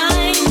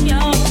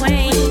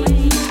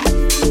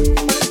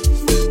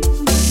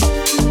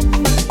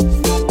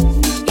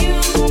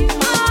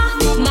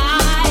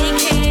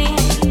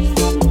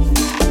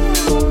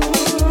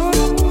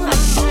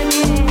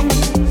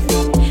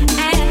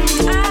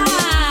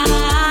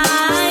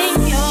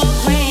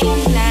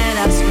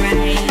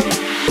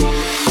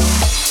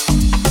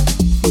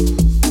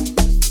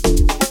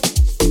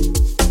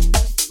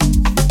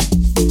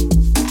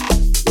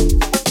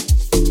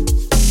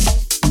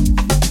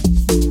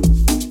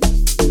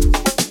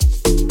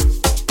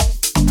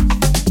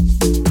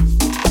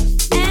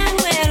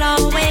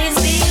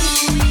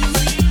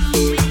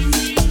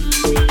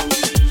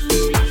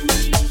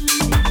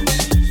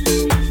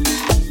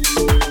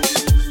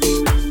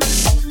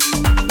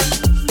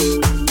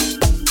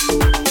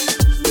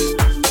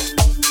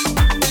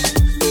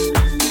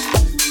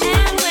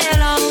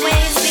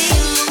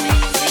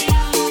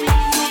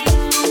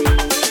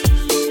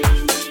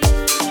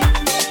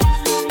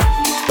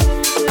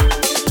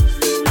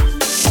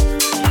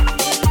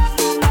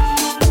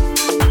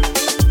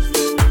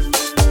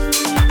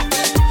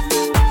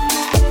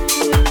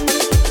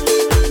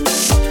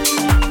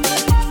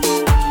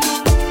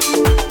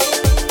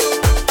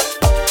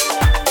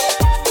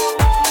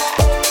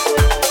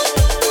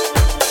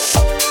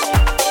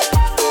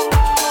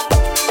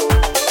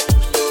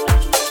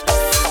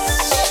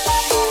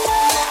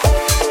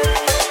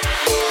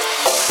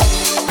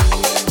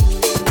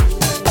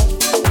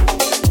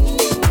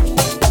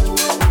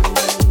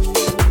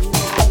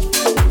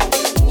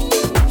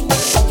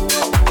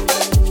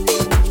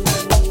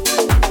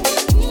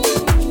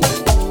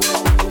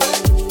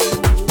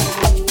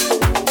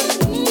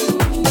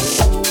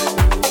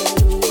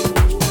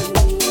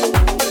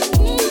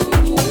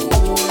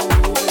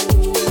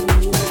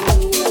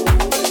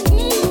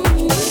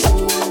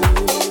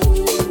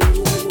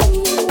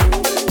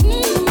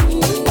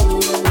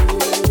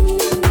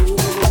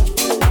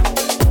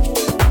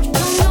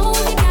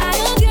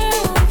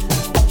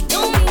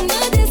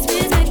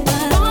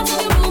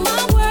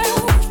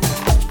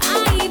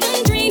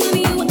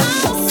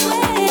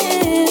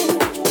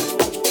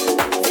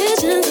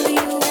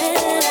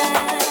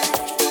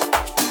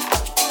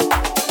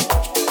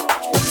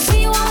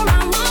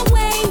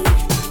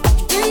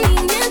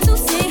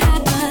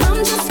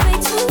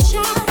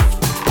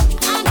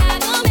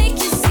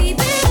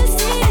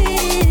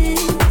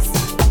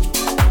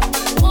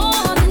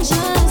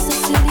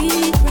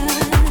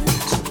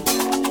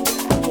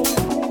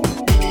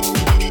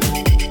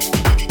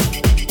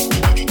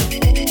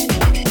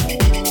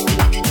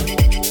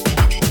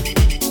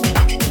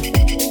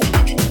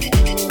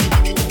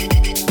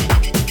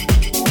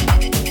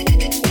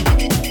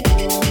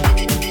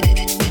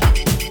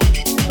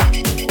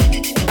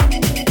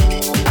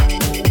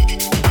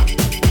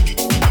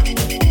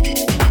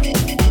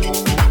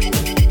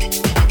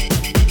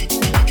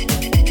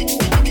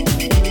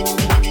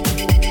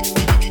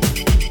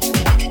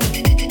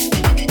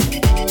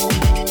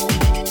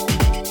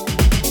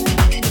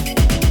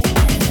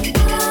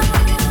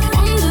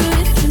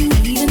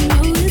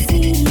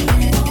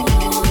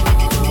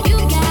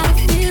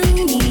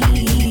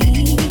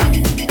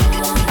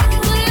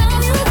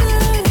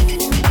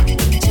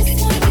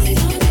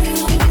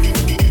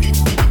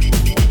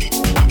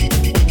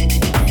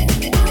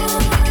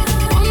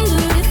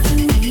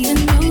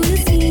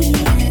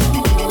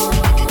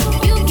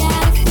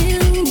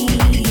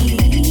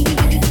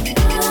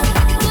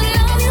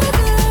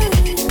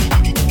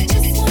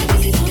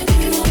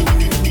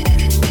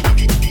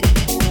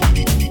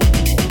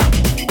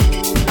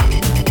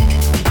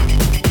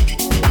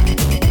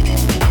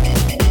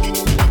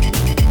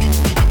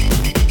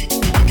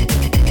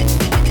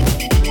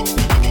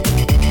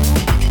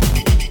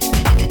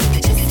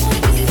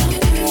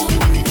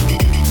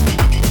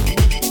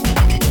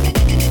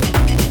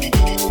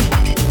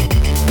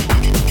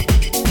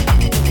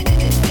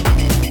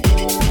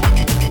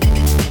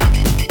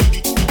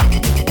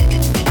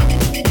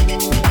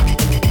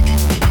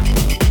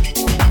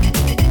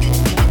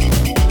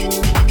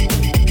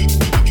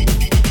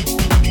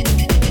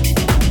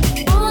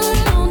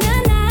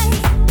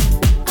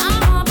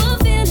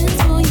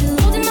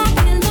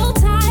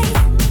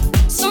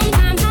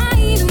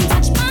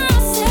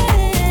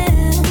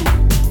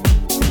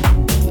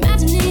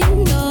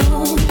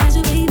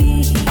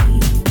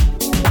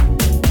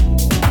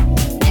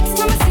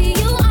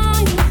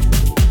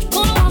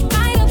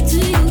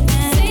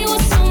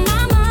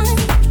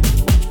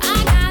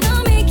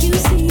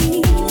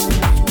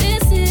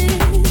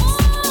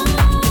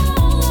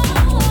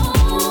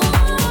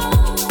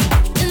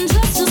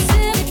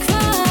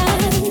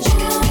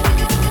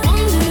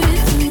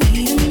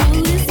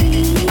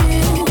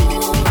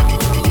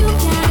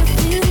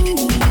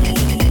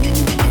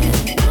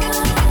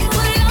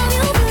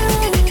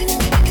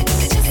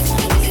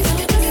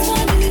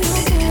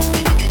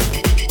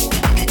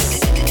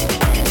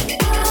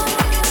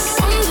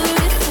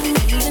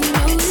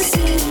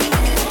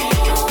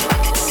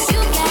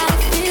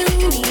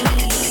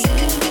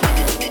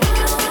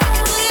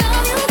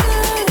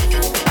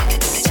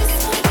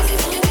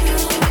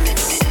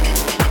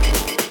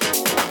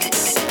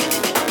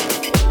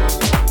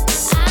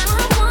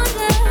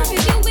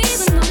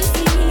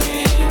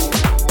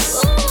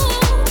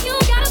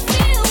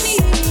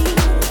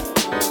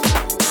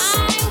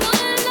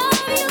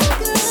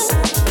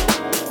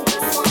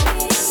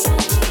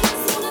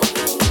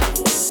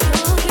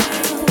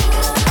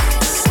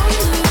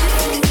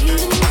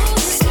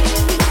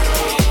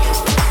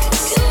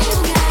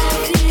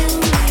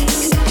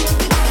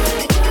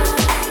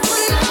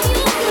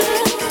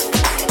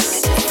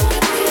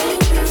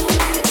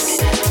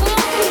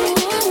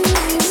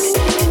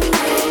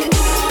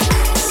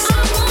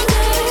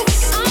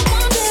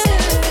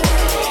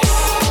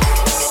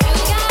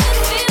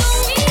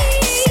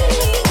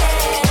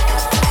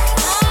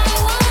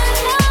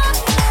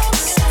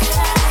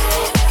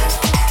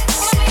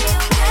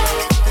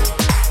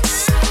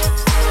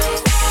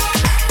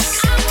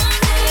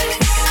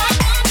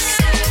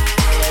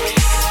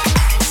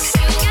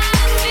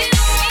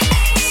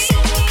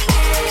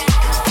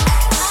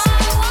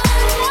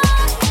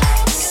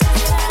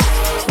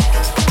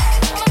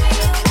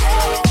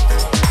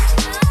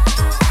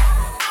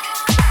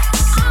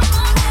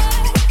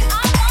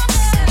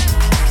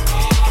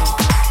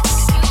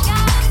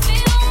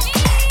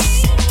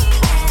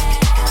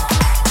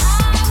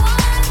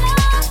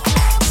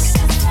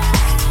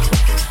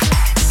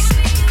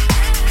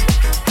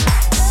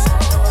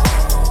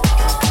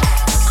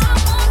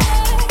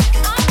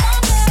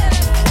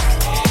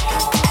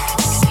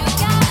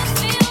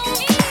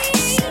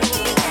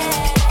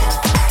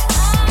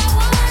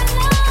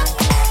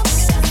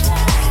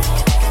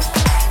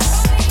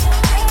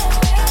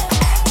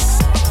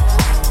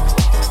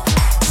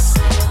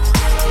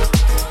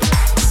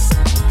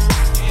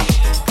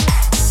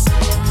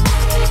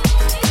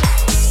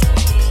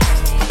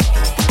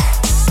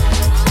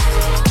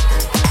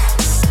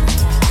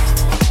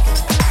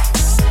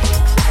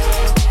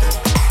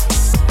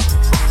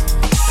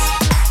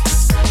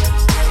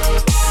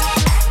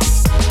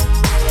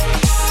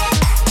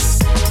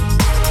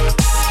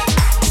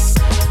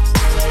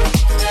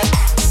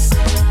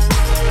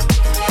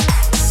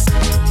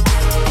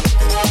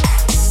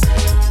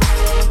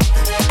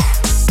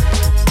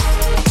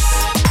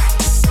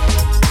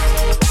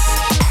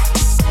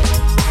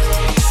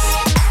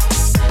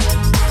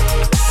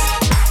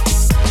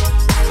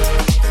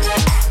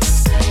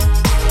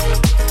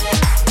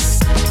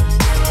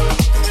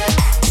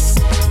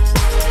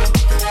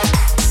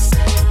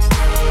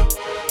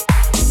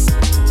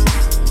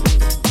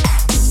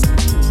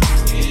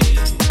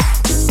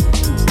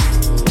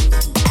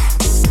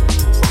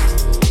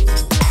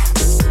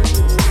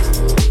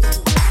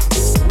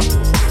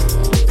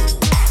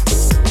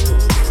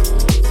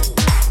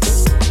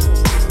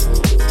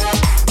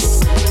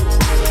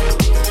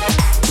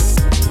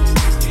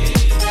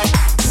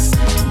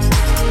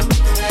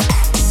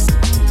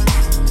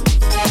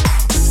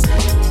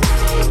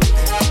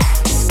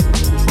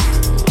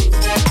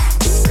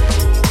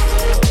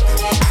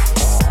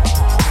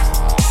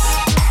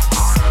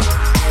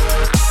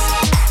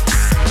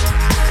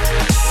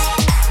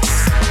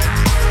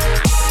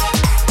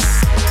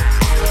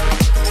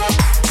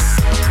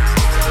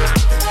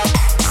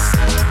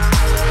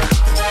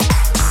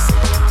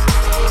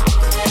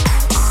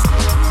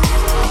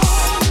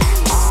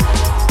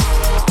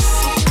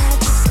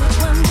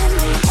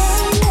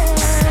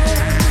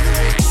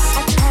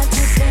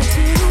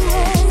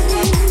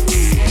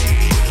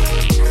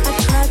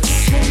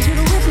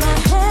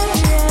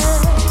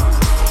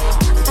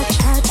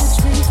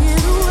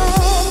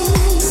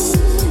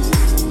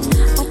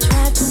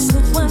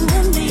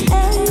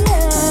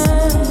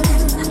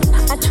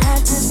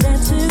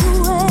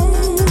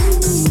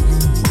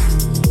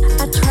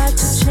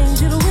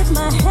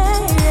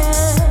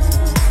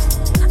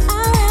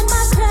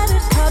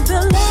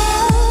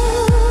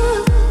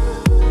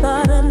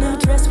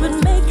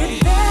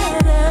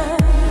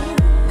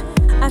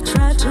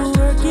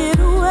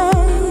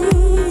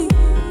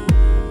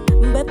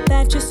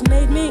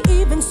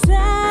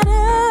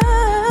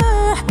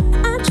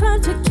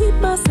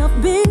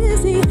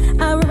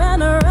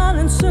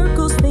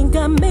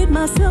made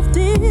myself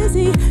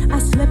dizzy. I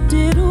slept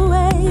it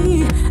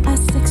away, I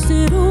sexed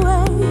it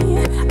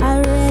away, I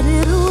read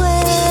it away.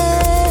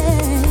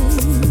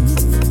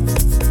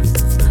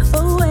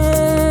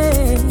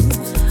 Away,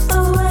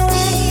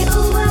 away,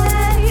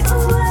 away,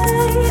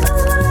 away,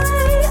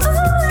 away,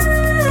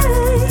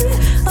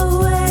 away,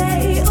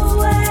 away,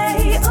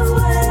 away,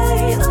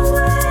 away,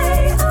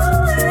 away.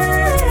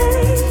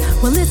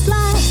 Well, it's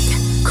like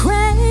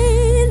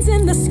cranes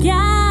in the sky.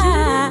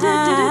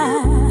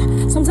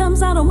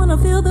 Sometimes I don't wanna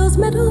feel those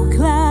metal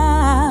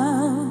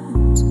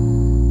clouds.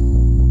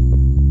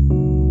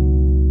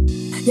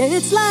 Yeah,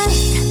 it's like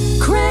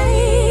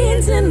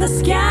cranes in the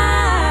sky.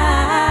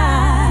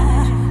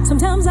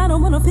 Sometimes I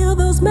don't wanna feel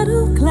those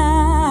metal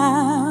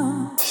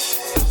clouds.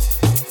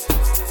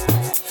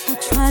 I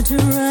tried to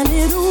run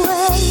it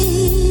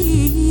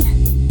away.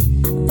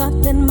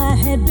 Thought that my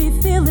head be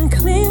feeling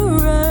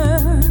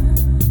clearer.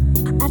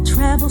 I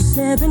traveled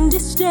 70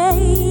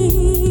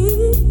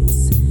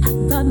 states.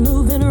 Thought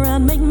moving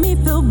around make me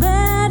feel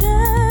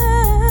better.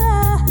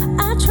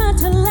 I tried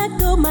to let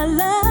go my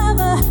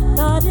lover.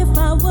 Thought if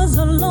I was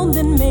alone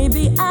then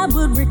maybe I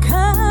would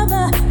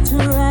recover. To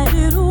write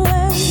it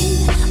away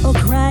or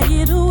cry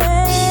it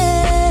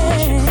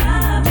away.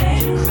 Cry,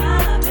 baby,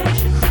 cry,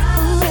 baby, cry.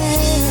 Away,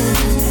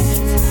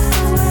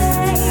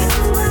 away,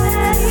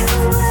 away,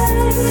 away,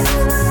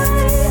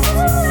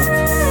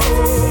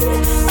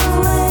 away, away,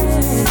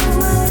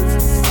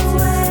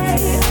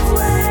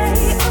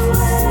 away, away.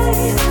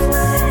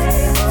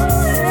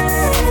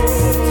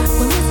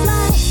 Well, it's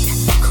like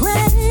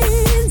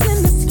cranes in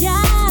the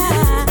sky.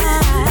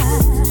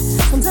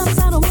 Sometimes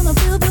I don't wanna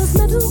feel those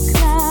metal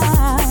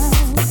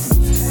clouds.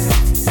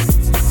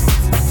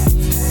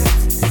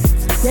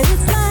 Yeah,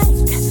 it's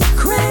like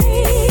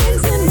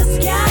cranes in the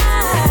sky.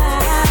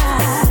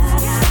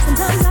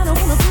 Sometimes I don't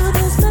wanna feel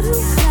those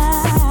metal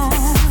clouds.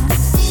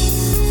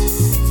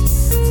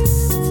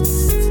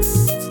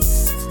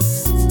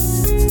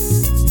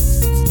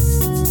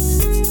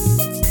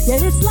 Yeah,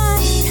 it's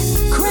like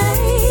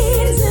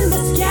cranes in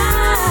the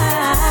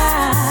sky.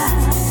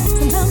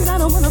 Sometimes I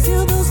don't wanna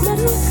feel those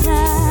metal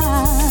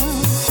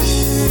clouds.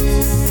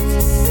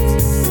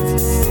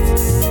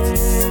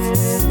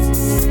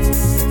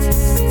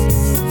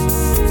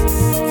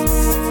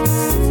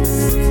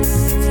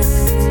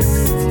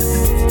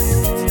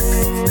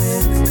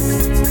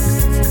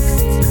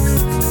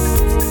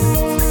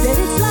 Yeah,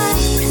 it's like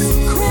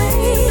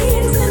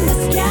cranes in the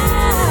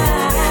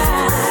sky.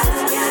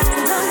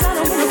 Sometimes I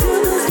don't wanna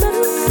feel those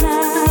metal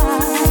clouds.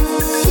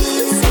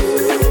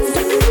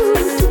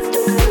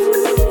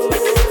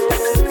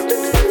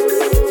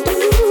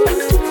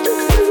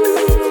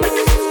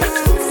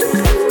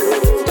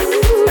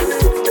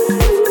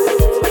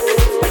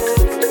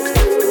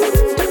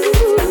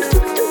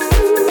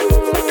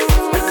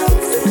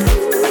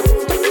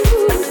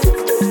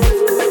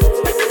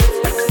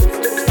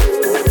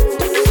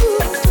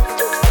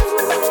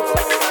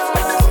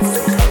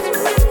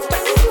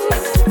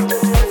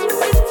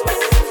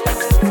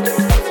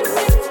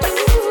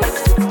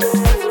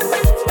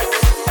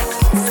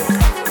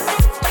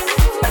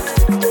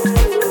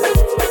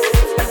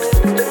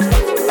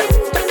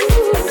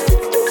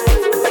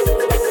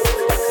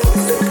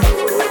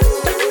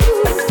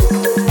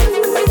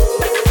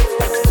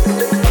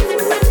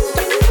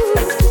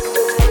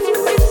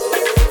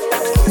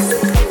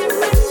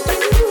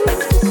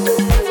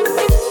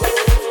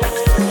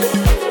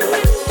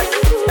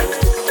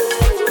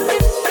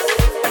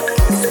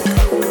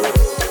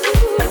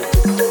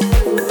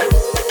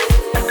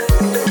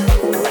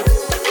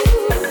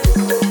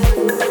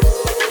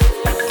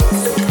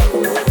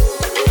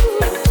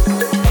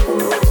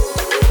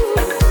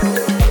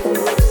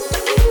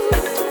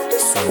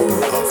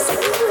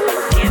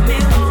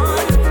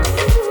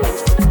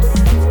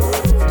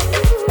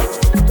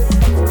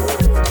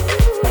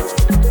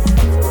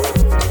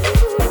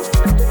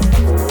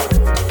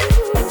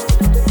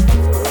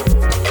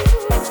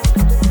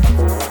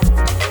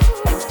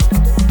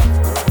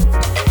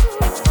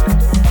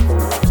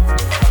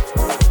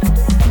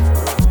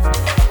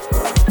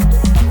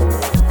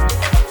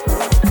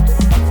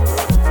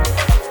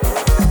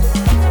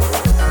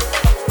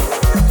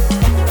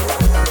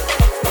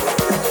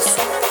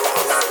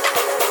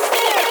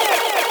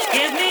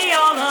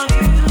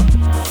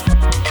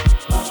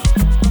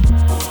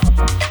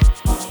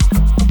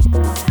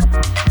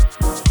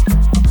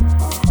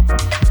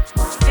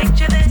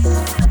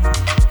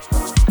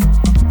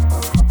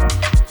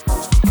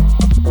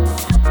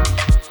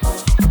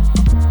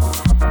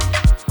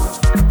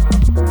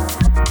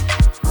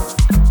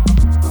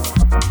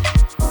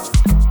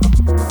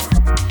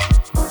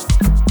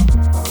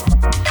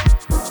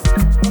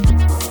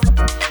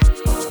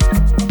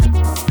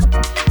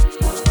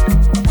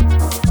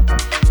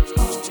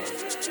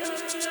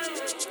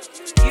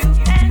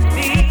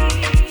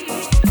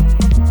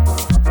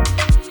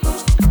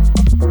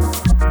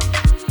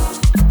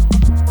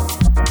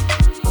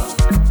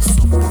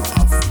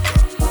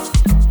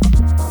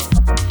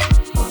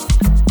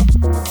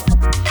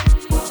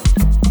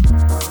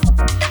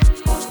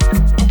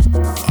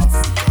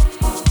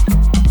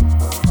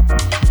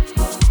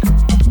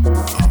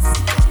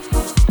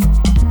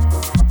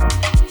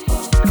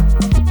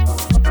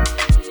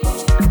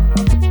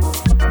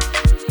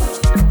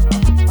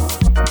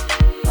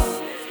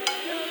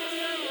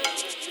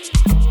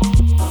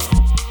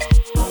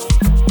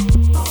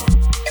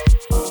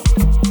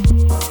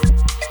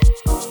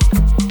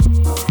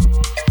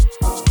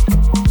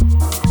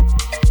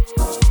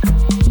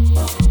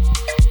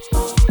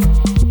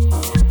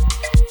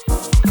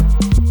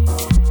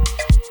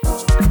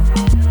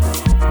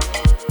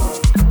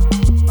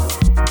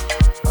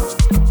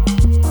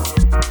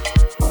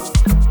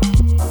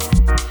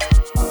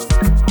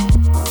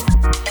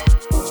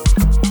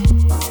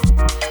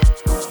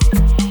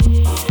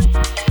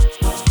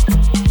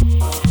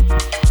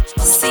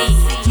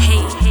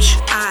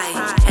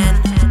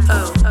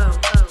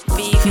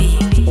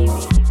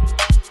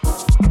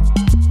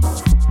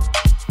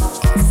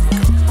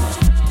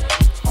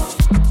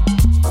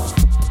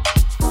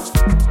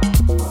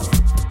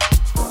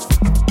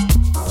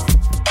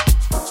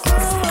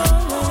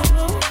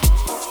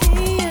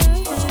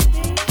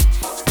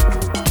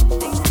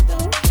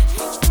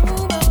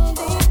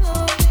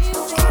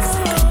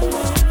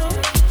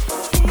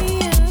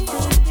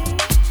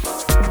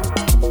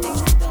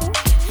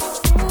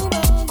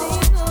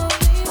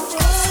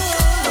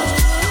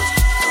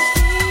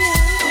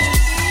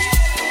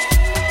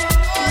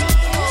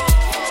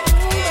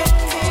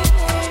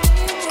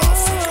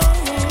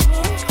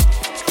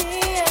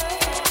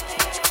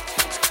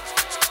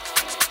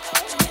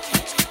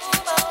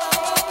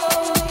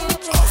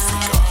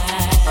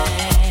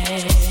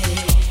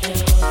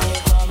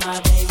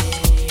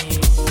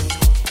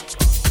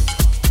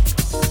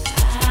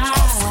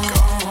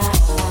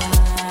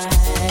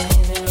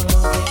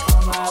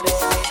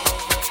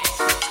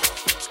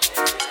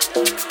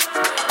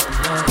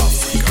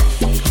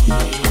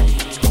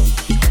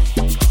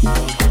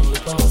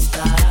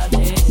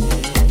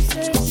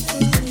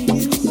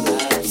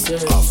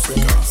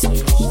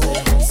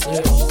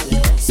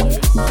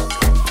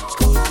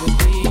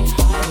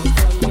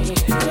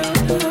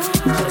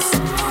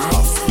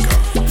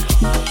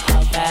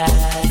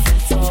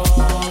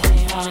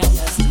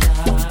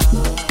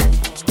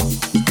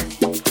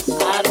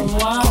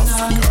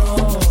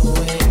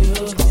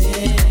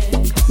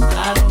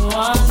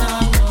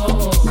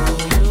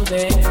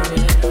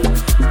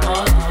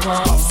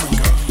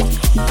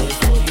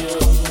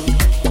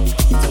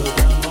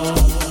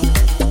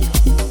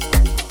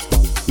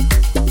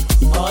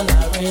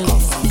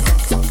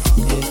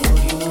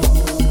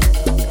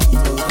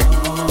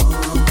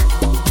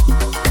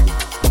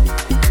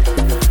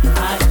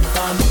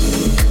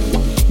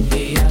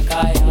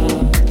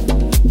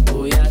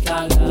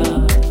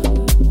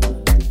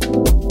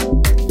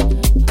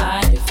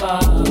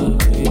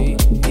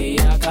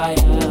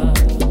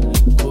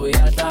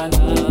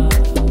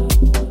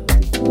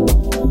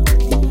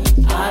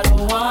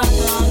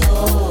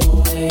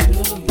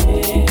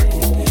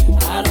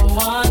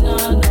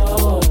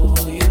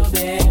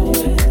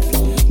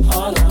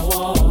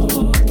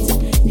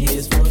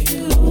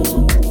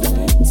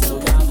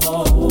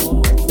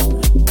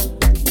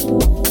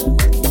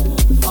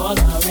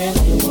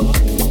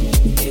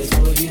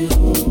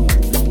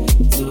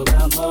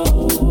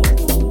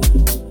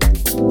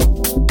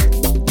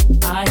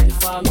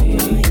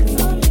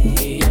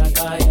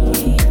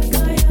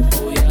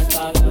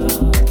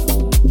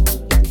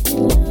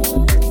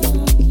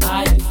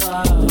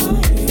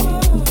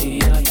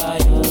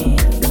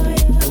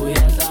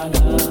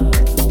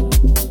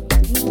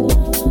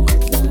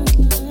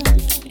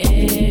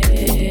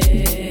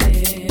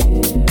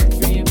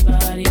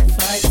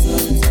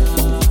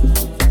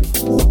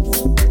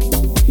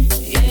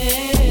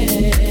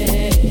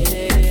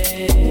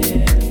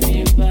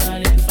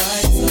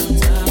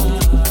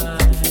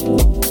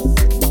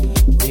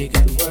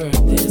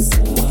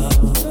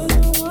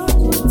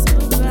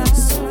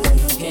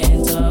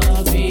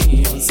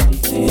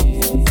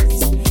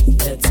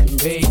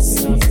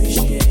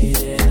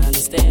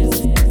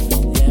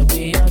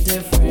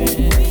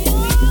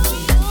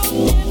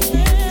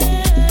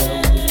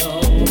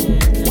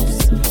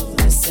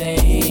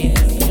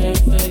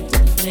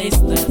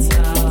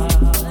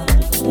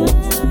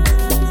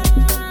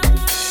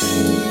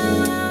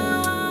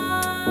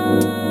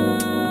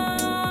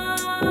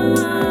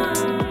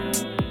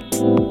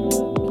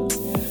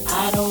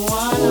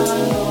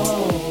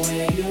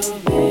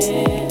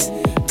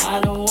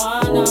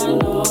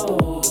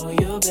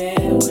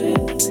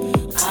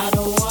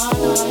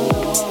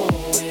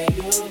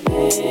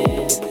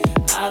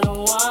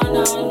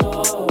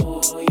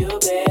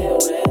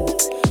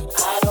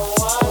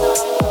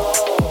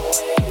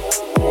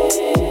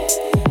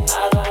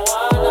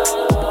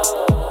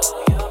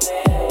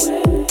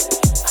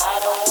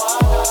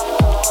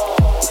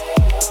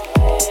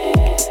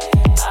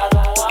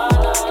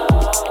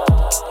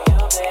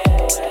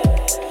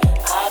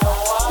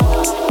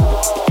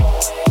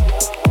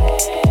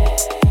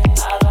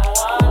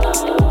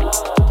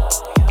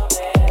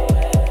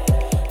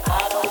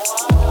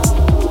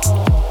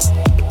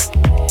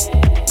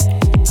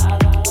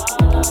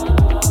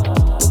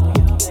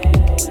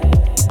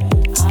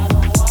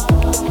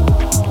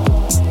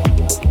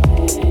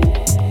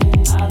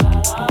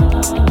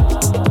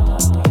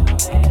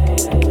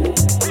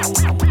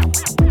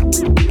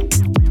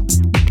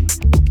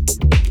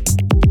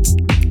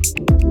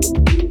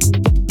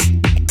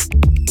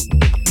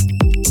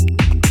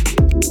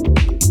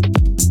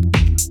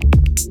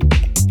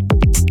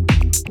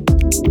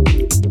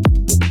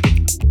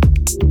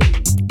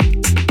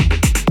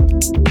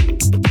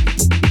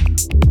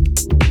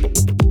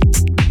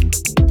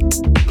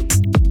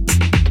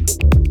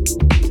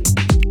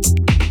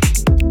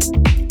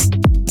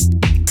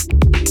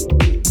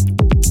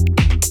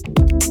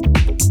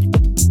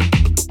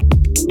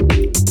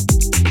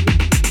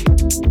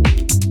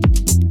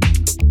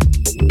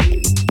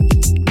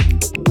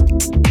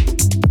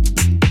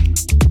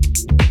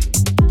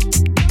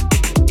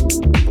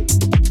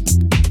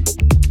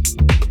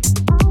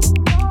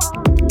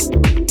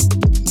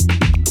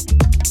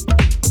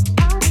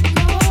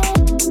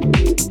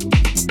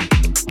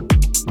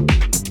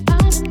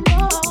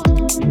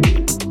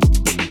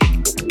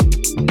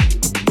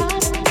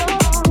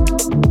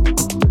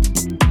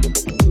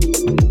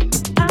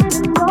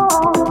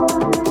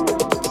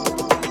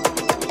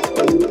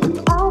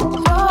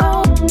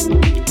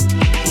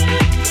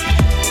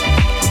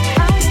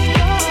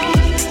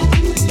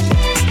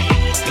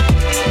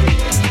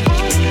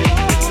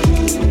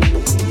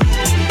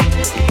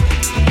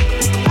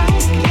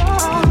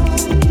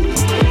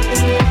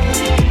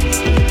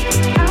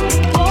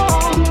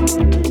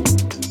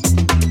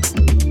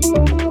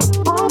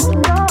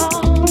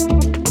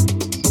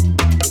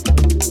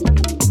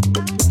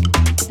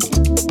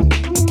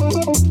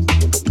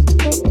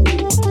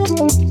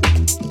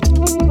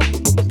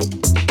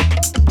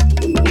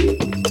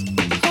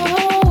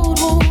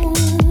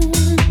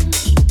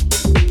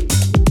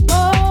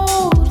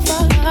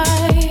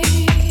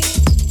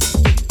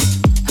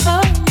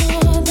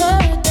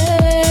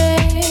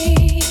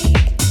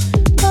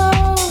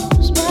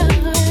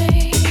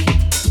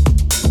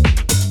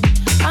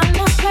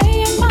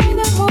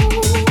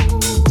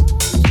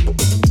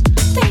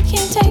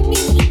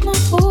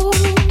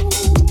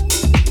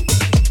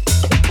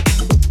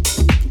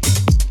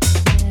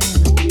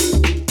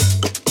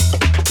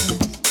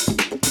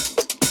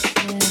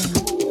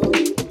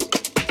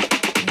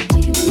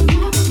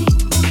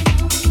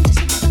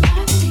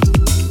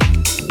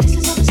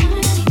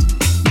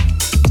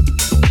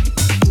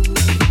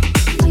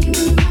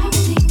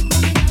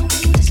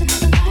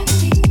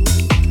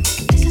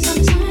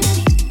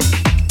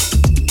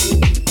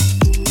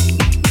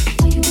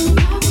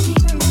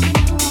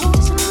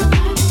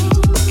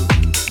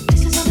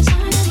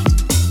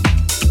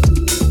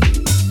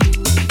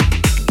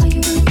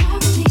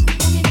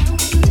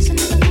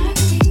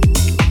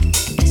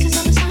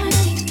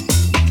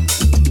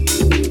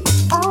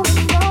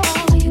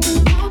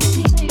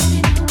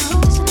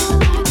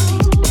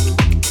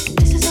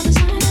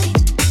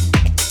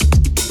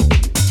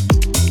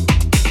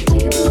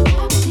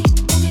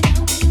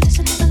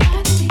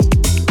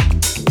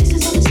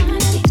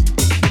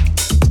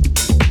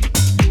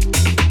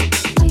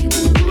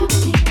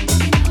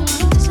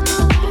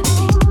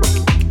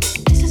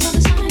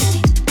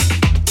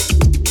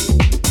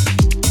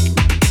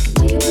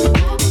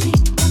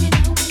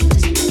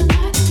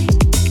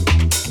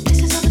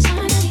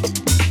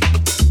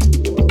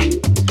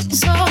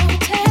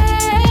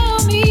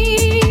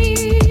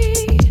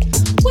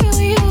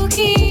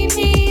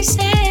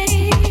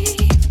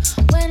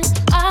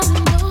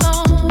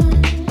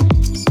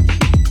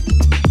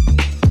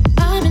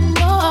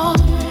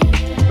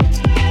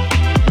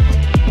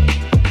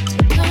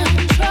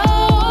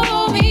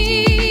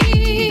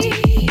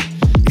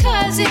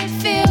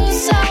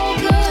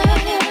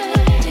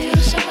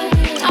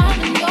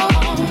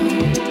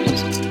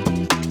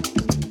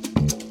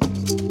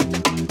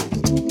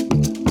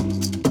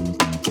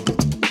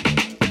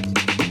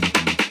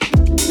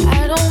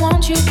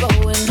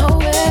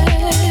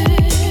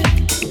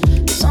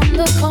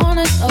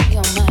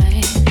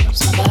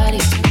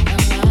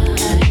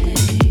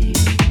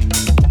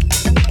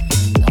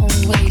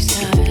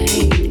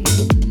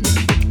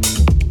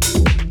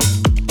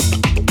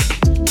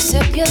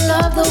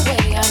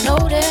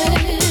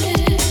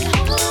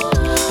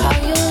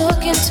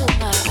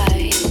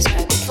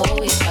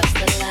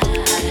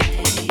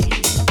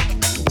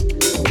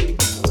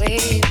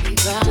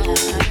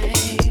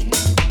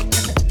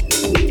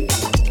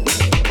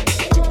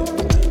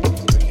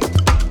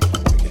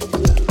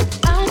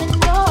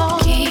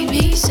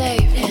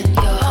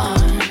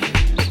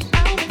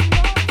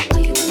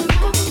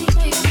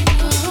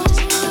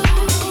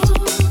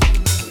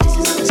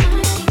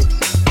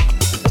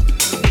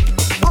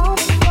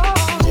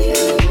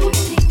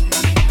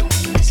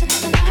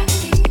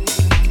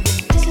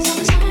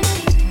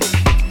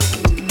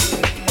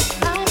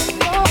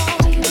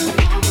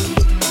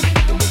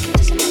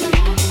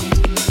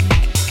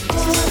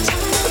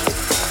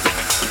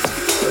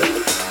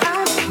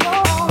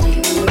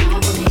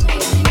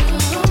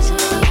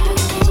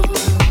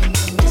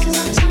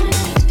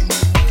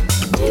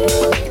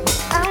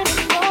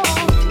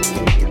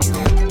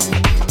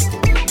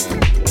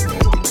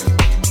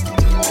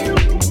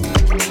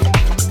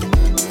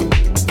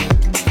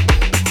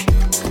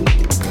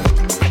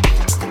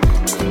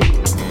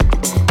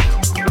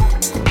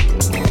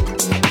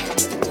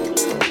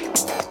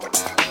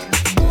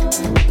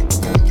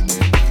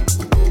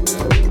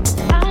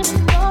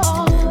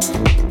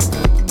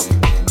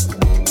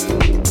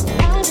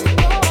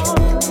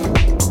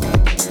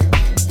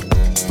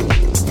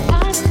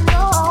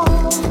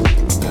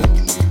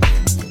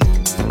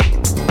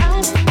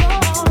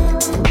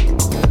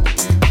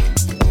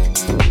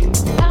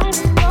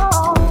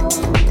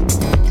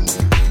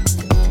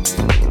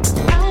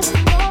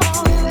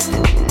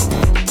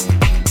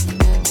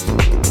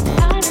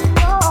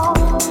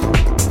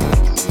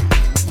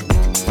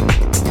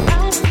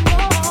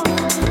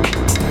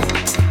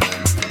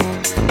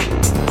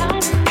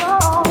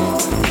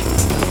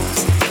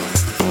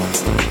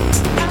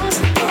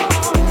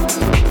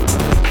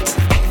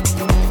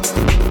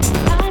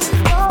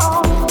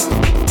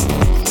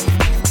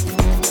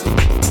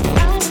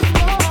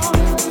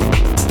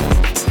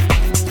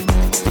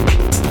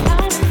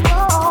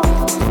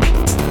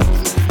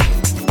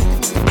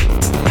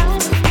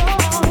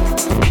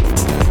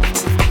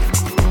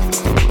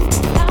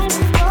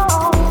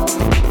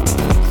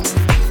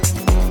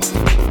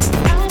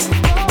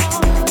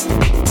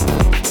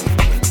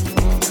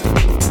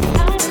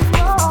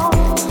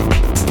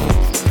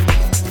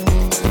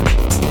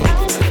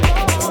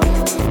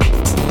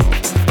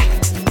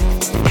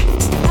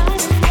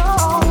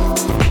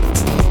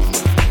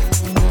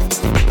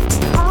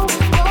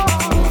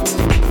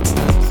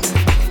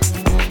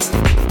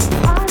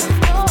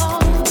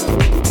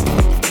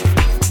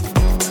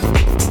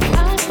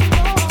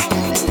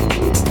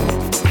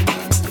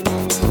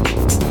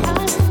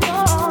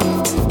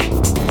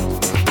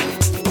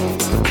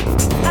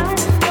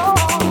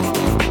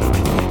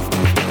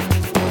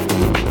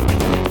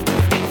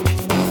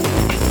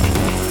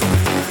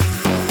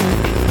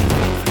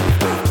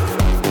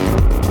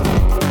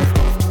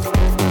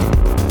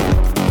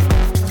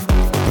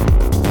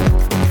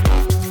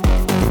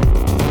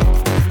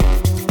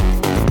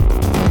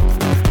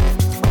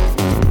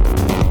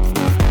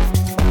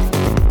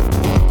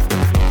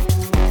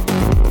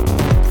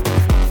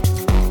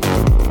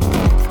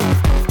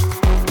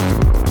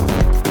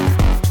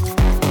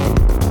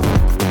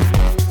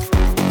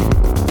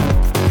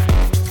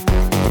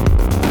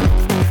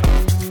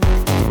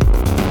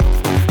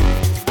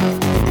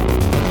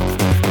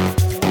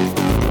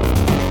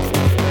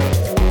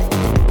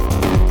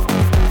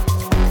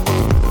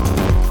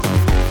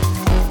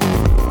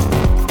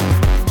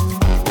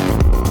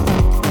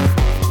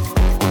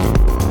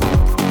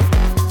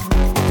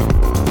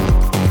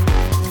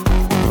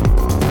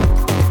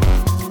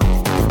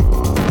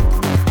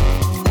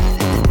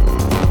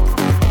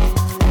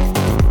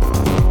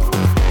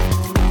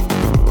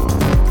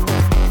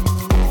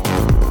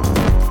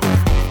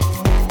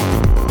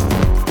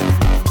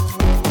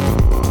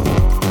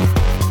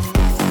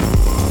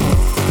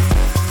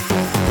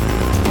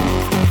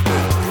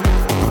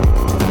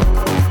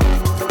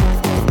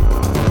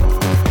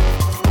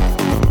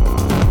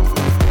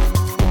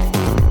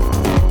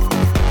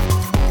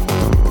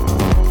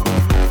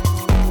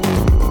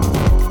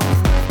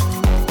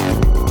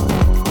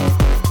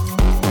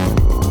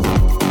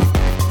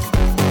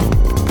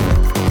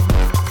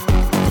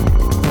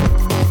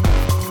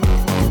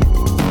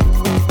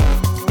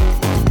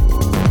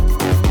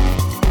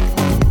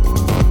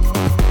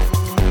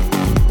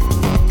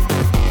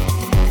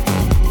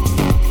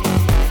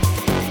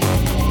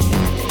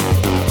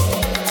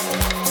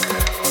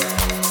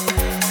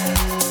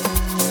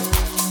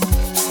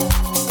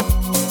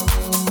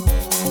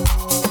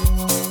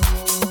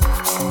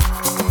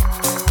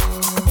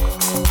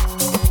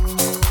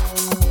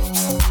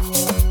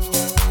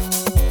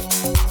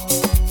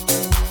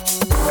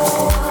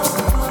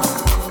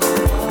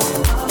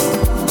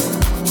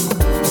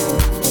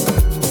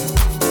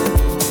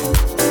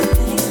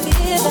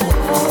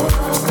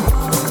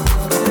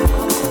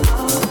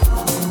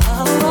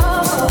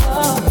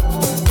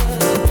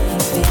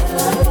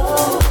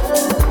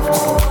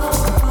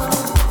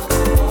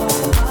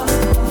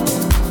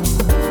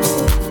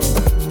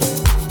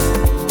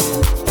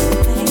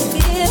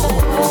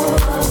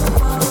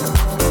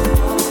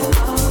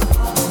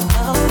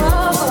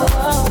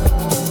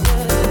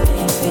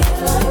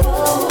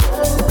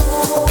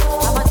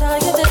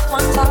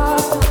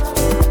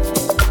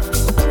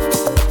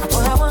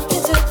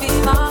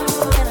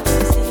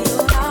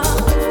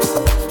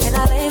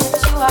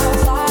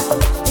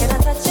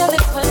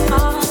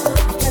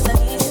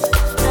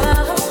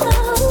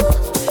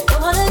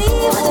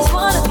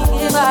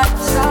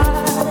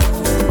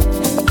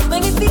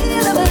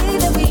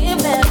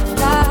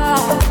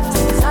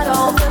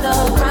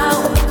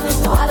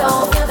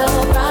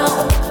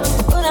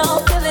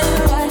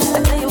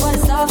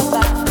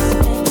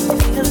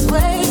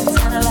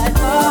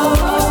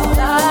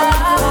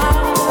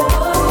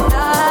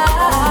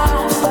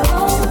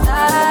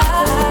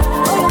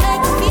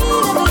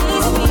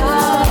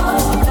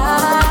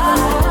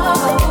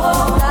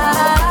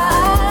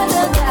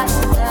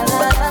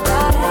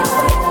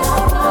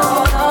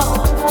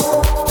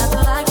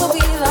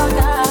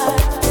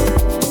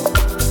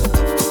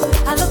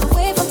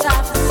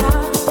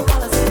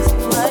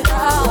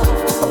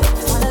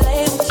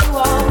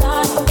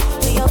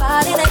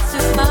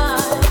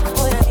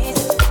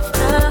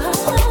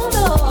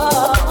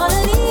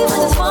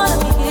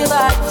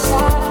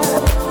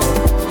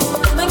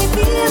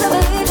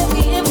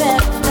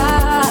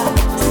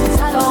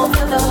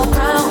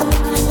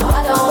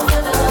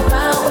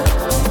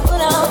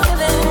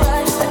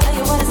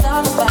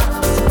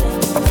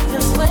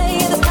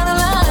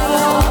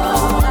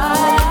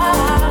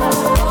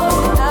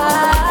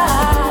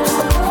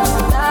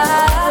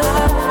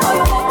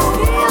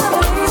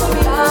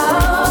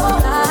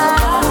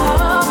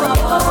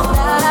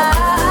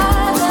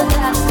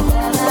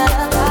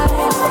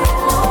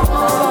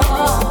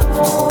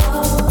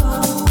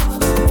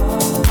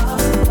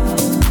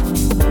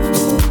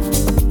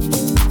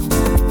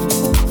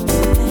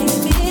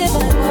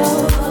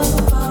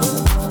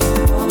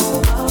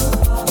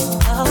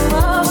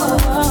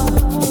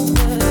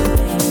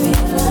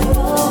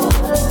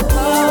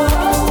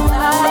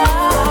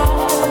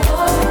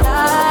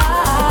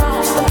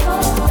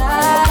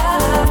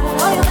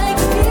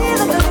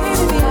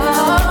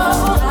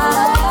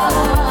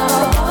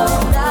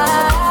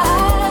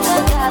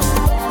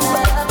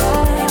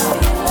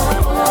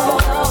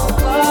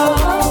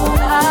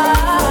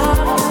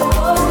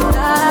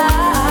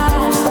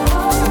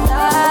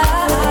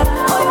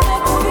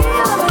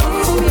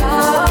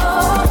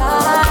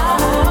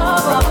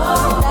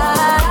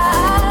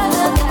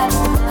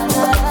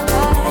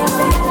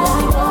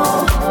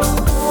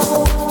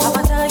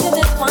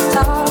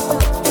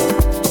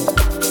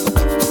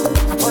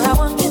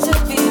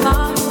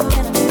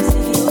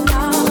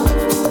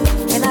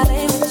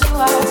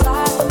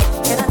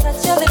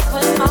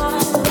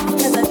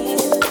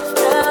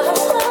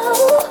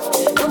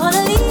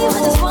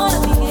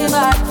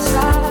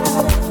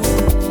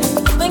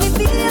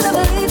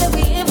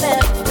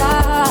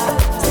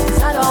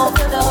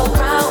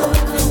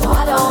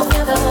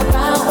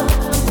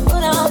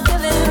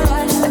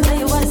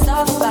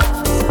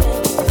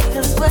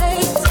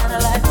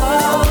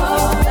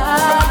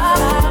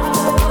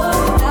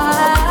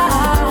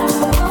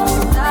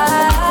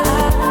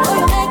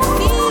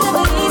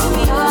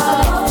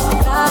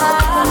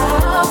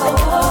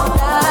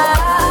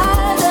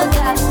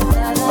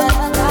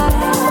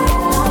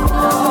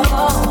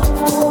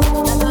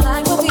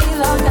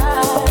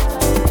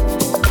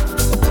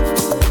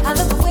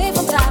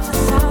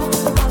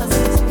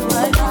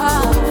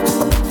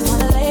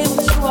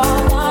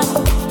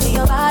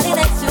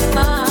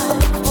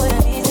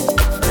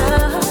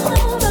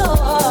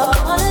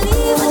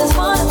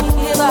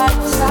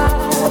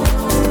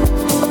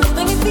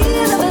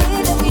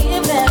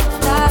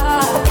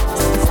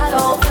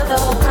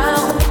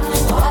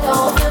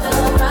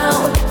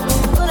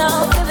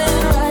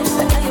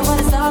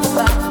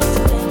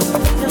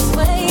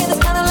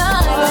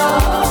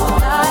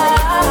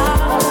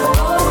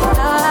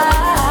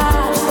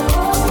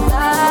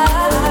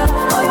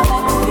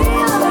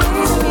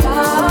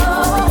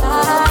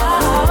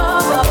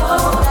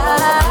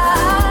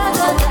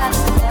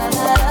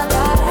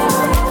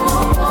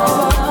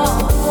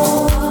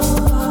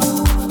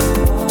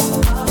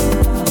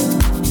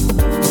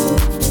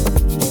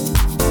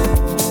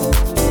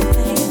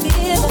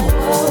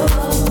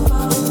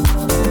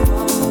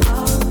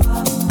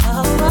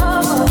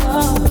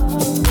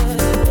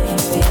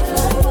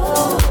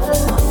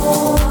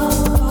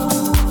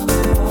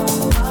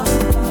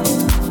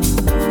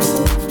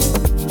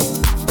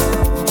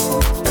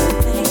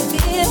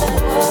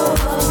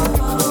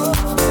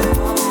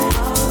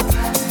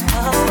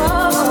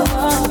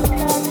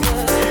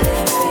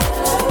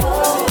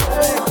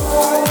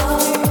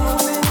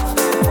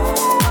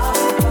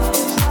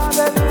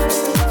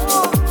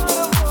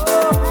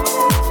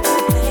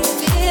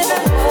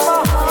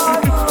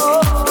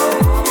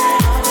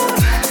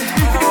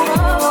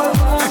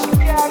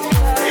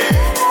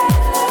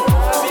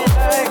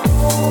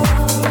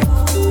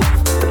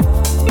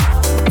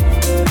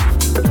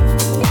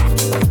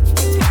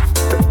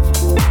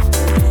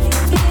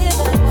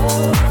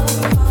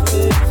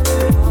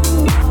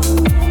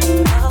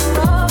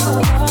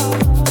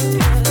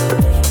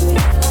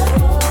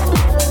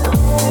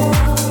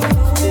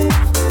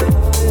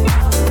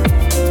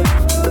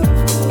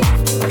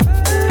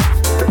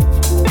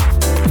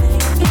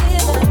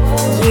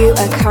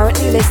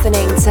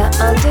 listening to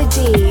Under D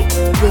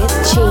with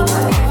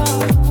Chino.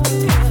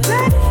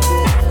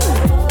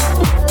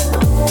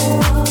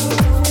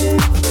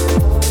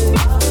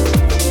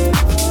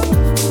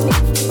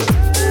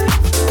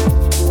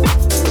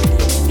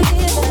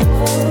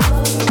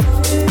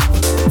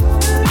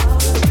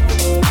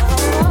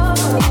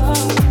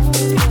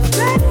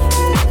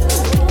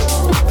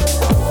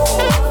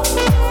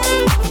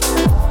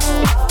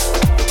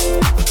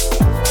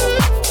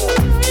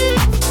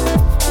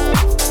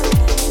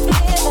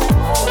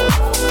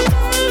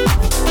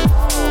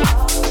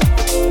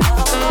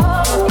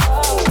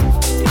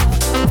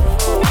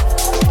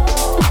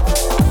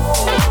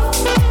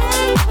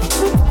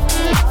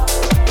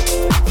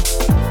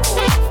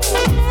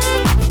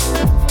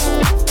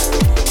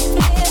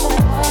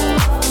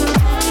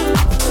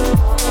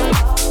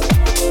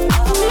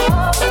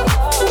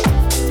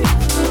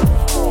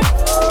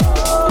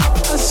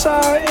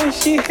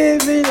 She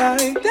hit me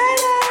like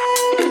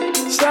that.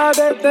 Saw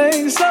that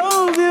thing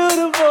so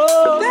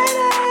beautiful.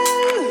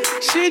 That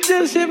she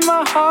just hit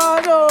my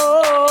heart.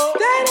 Oh,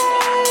 that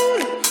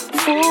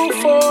full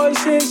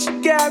force and she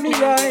got me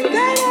like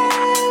that.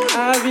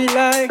 I be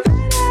like,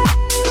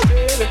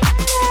 baby,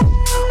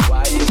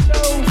 why you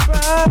so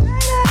fine?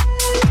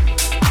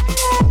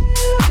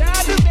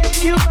 Got to make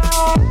you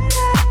mine.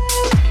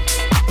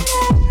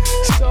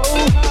 So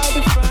hard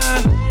to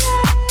find.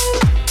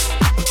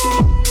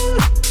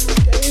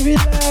 Be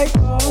like,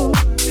 oh,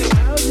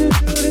 how'd you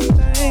do this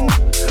thing?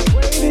 The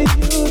way that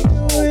you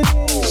do it,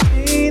 and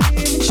she didn't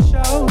even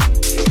show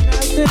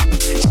nothing.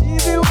 She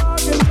been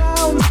walking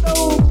around so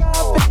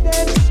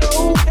confident, so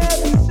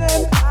heaven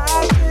sent.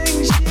 I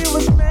think she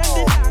was meant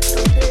to knock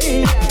the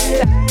day.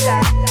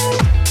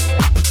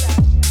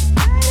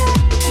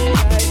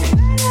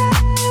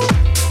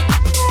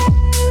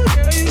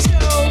 Girl, you're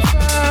so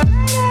fine.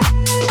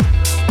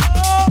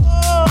 Oh,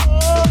 oh,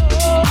 oh,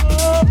 oh,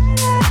 oh.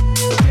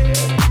 Yeah.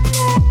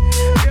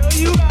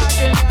 You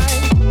rockin' like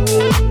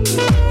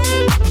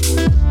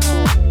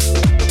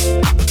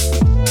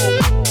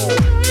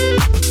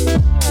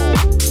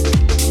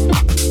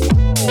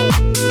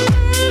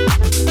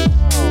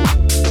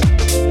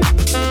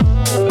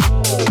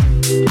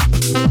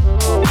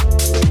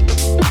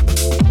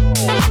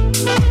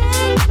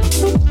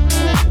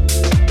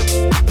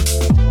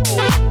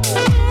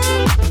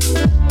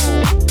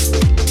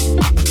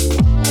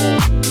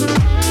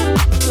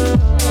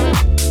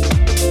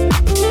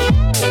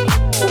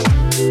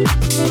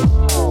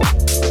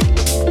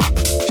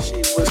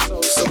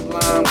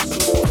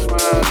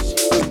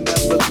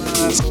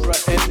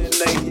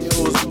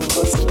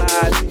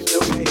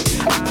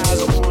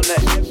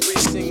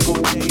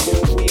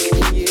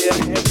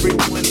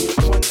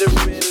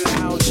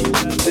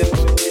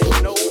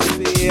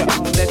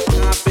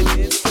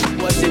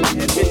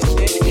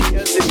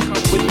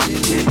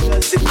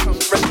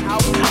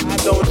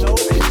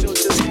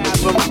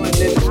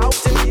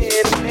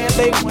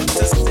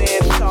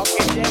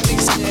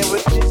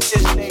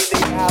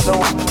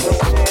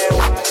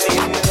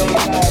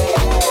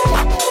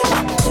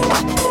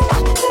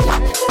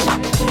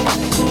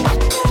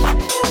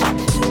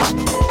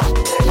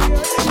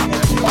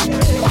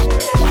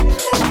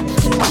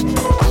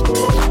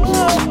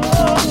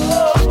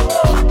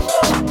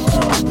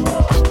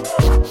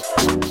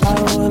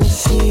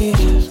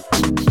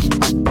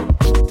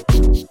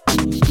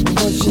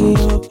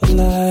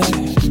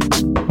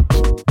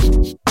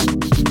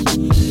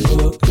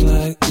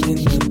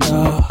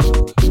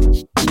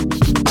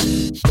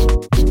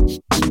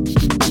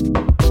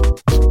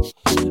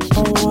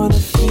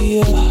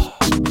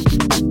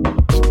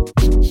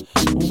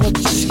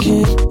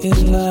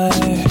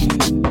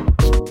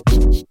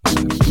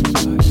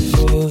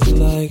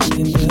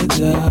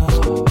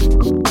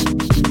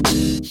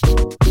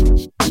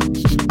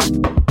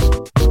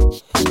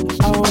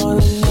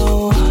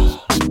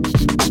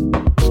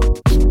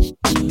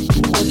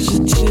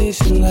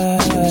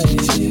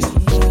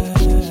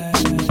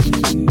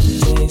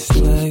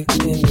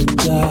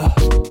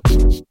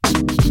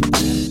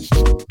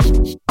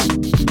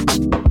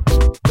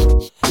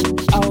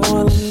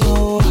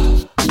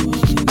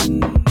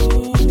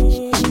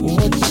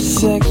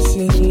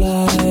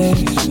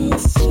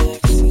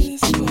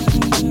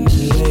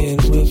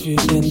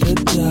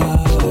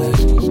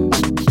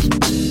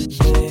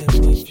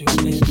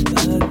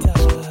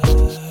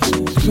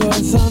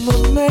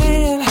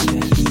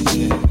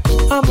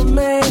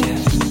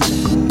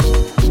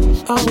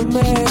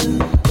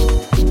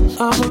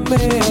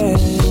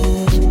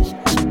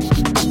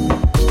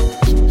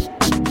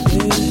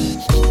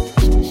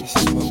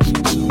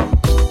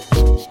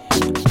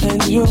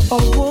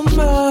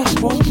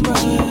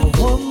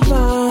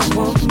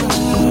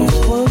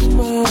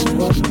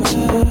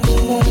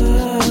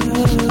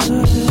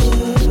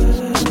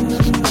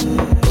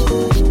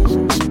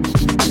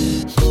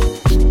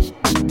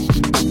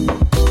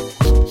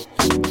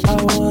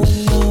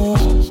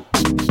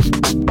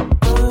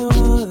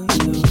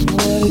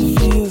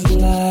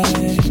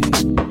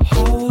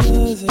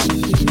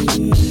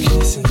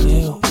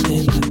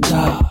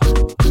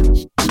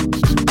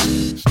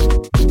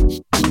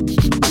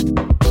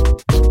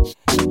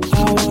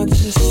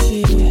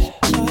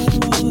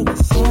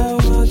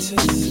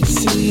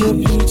See your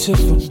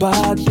beautiful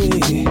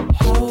body.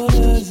 How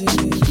does it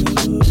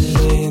do?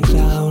 Laying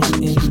down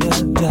in the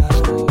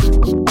dark.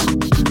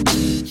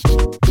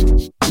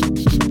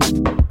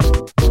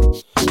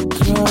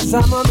 'Cause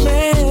I'm a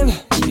man.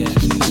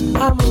 Yes.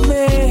 I'm a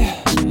man.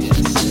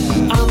 Yes.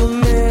 I'm a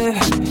man.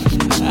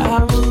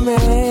 I'm a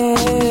man.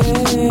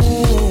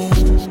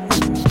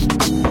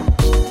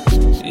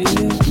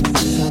 Yeah,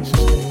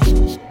 something.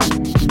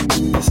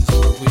 This is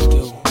what we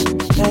do.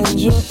 And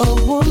you're a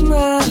woman.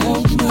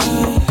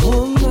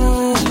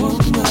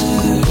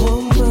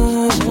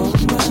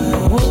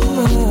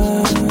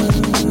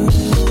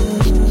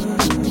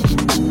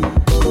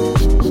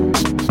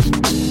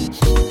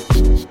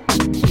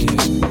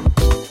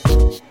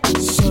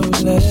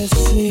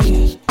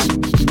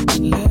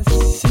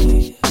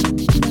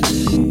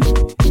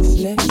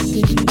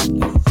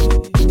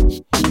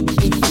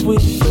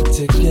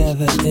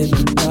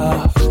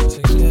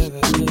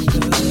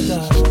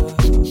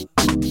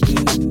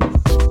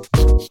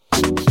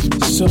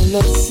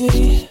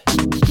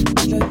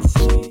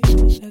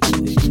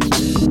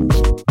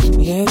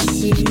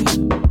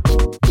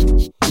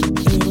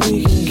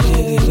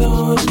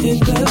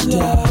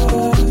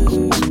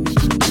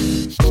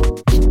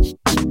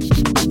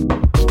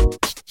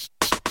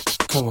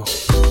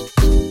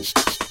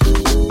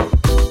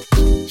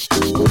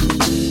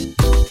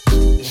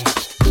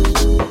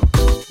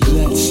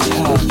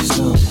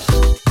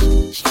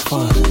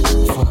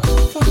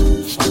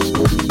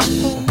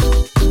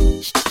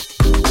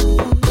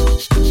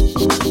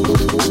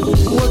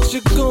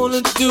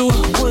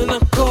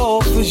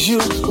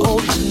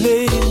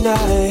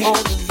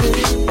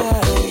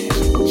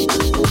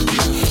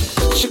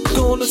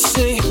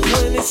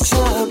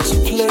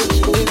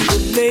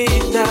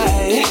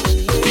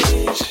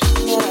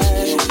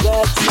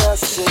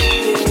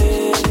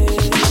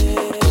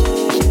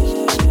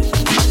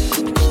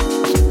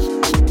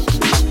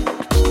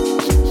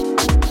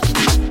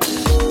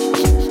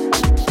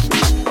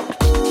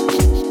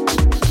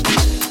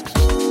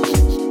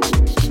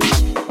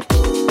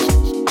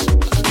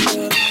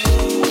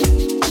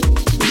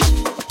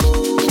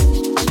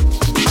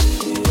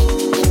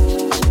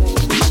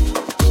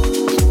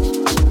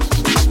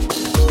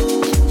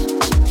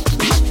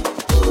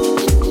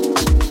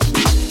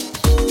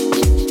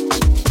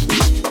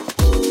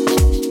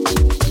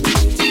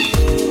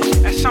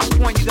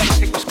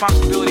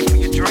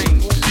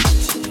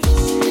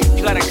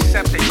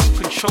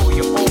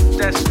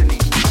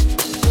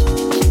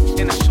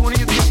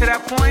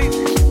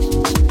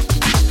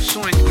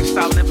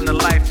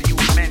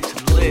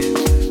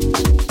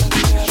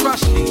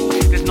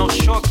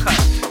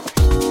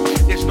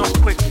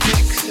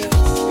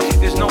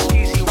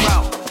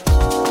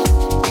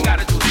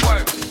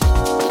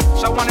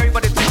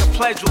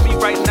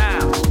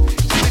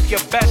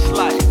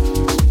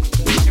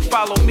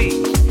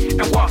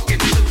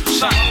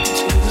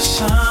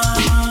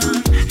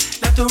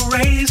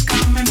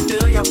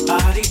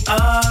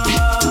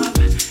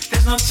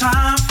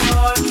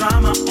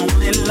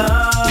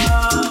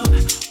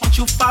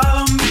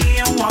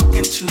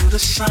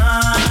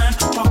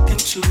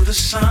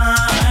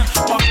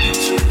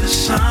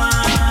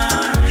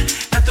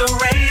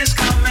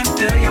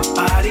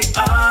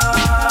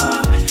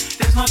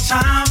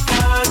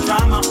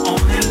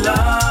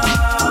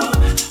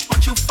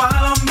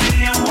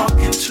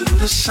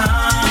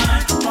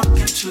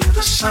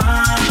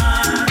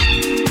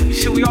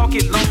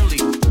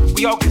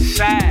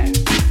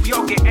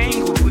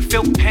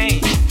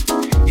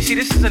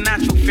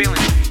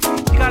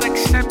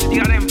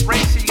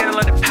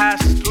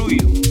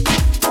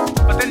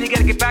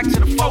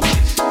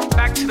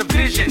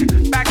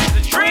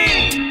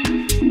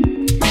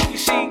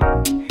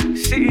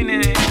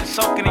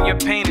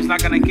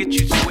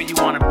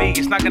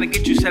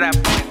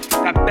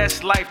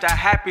 That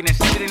happiness,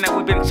 everything that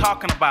we've been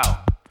talking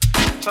about.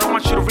 So I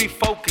want you to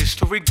refocus,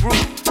 to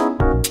regroup,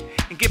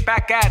 and get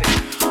back at it.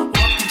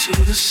 Walk into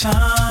the sun.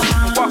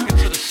 Walk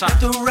into the sun. Let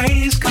the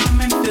rays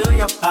come and fill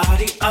your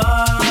body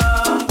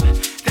up.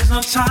 There's no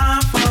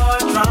time for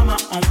drama,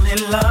 only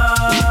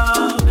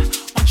love.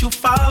 Won't you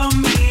follow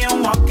me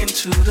and walk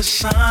into the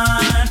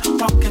sun?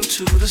 Walk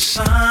into the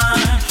sun.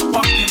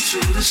 Walk into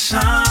the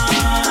sun.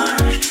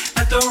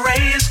 Let the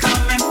rays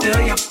come and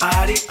fill your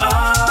body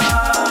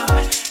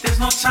up. There's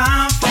no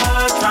time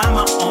for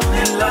drama,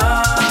 only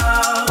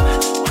love.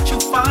 Won't you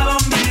follow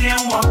me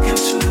and walk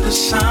into the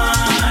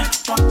sun?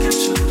 Walk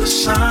into the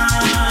sun.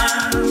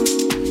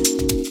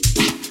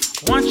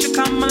 Won't you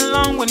come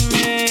along with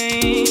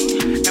me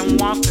and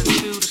walk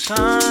into the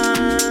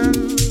sun?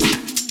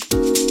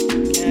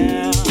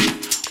 Yeah.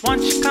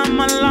 Won't you come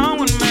along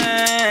with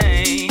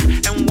me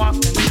and walk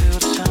into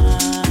the sun?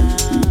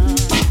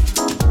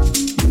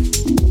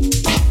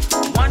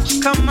 Won't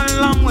you come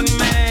along with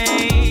me?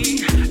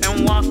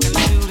 Walk into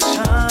the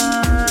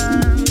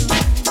sun.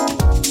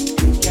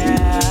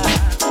 Yeah.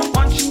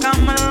 Won't you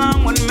come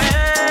along with me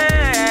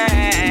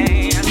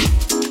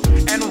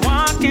and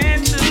walk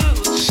into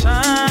the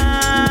sun?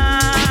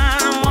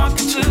 Walk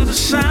into the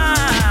sun.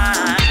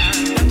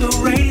 Let the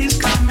rays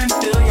come and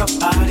fill your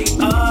body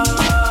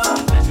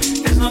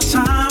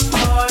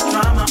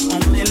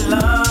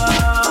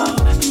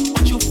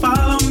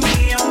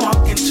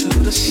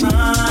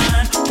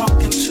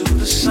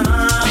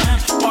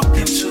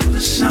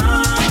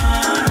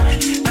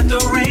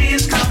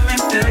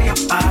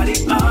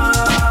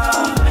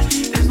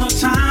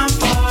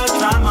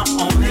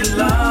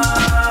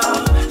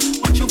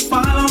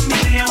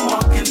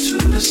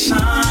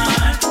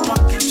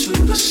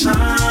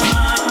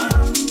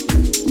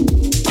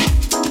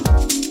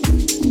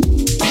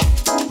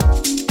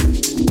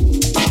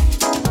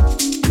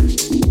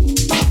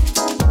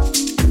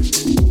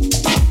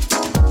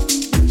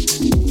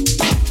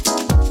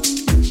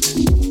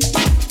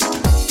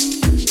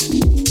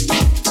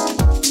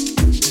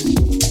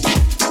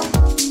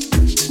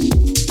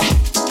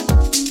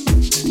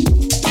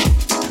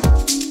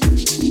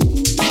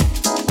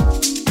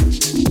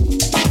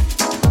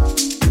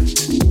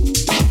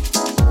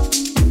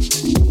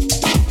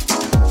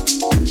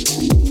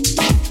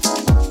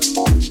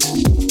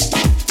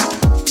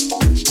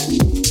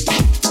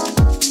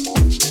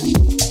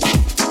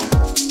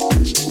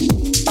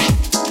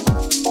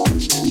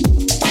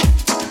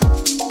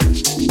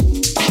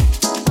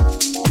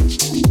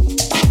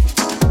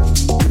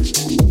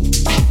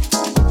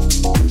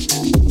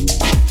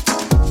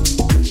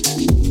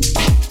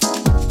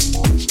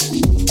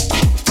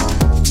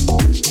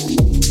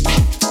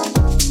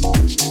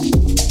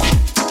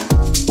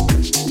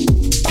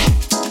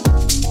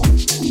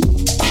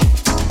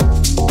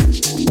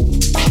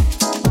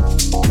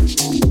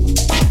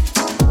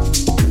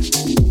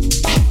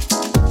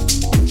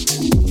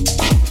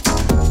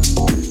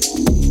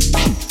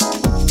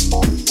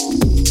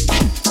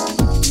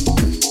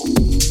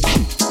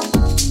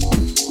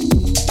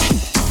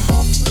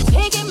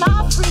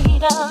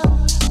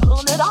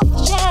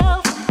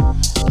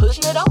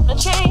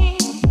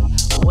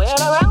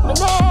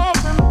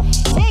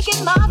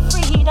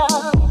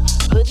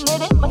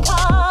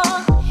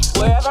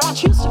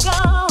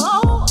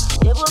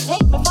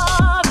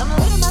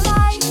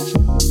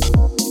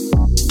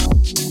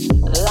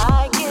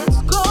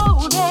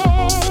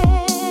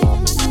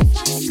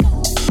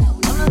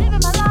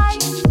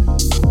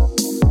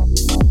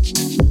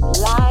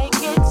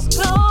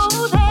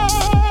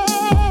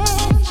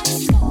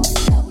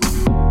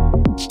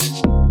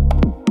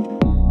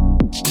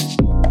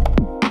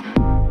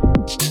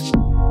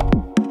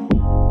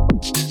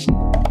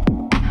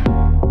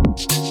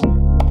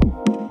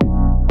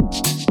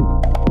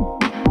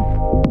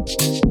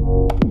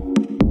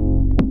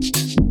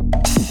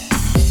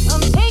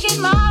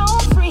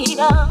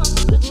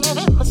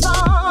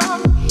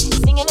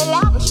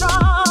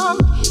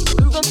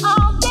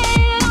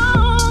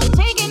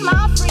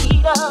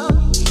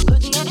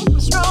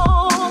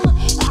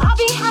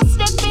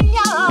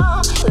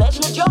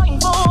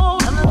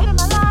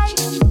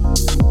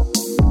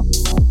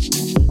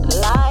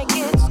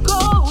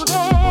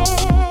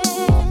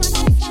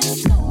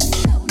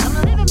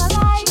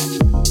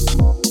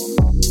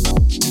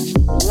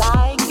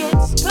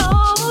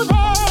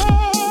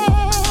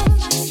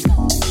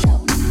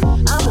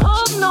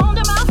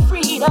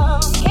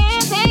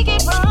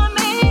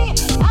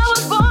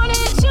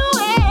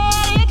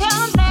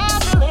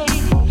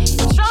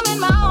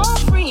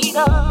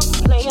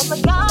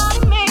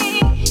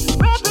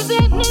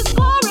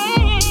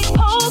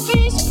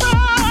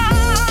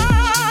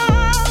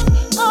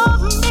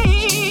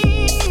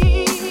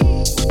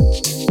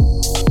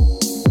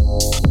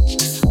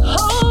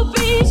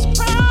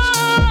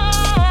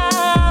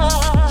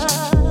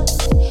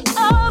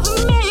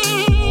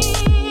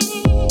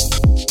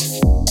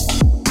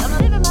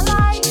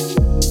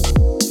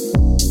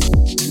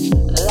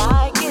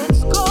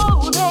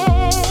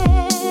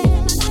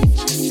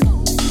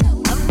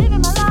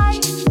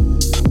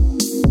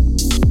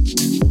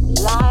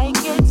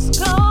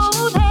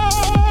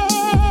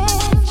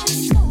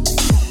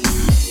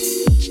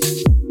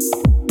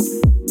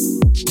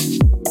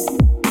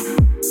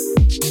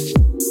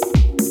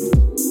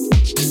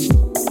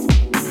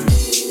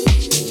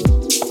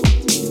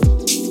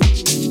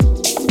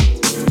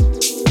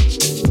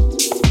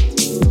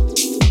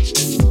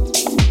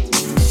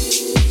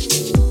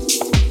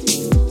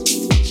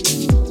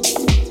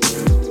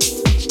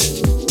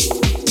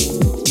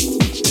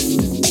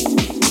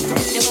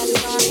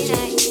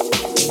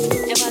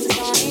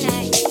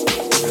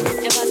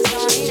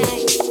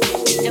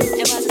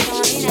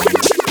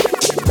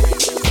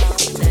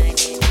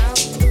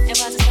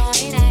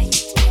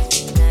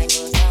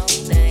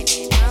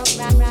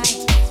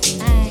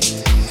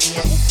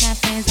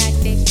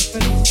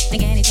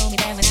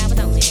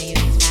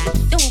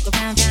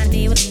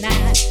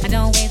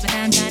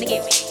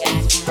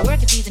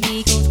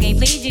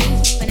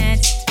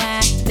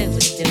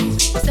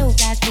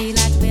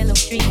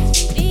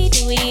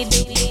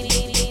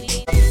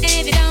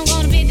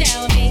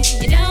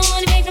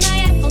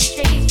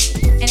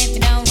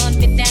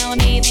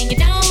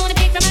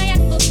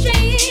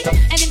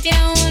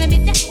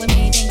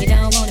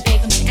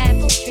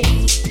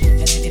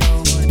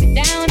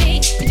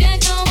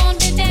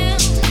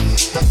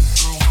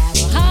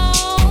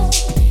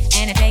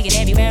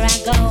I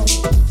go.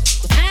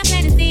 'Cause I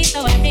plant the seed,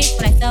 so I reap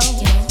what I sow.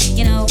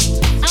 You know,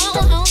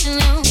 oh,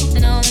 and on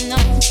and on and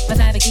on. My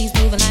cyber keeps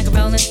moving like a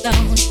rolling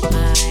stone.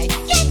 I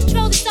can't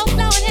control the soul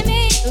flowing in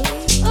me.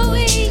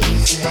 Ooh-wee.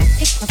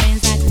 It's my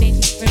friends like to pick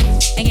me through.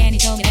 And Annie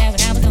told me that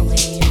when I was only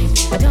you.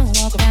 I don't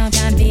walk around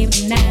trying to be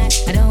with the night.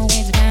 I don't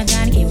waste the time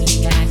trying to get what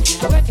you got.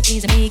 I work to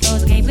please me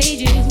 'cause I can't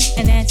please you.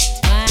 And that's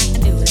why I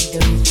do what I do.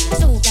 My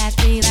soul flies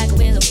free like a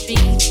willow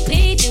tree.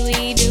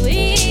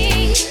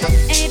 Lee-doo-wee-doo-wee.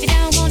 And if you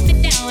don't want to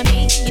fit down with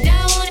me, you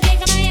don't want to pick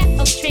from my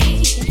apple tree.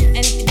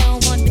 And if you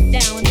don't want to fit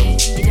down with me,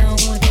 you don't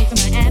want to pick from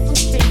my apple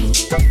tree.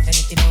 And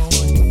if you don't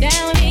want to fit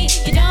down with me,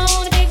 you don't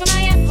want to pick from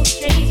my apple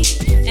tree.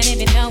 And if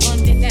you don't want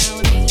to fit down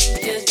with me, you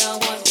just don't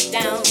want to fit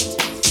down.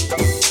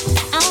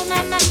 Oh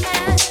my, my, my.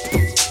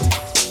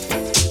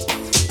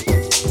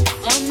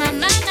 Oh my,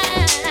 my, my.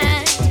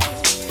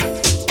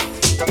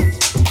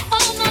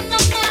 Oh my, my, my.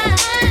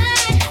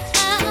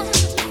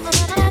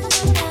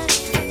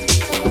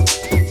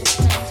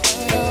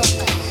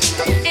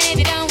 And if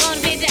you don't want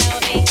to be down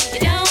with me, you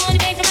don't want to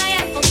pick from my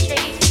apple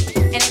tree.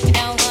 And if you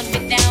don't want to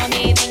be down with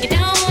me, then you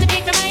don't want to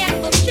pick from my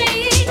apple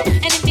tree.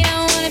 And if you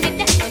don't want to be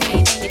down with me,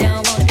 then you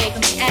don't want to pick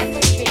from my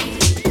apple tree.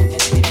 And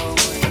if you don't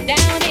want to be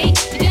down with me,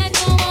 you just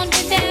don't want to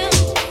be down. I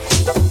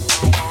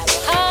have a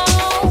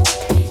home,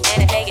 and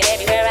I take it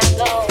everywhere I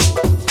go.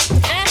 I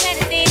plant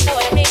the seed, so I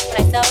reap what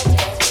I sow.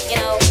 You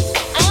know,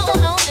 oh,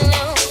 and on and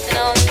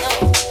on and on.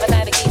 My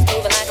cyber keeps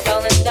moving like a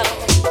rolling stone.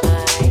 I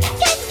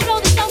can't control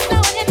the soul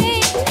flowing in me.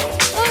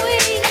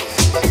 Ooh-wee.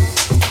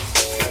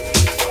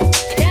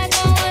 You just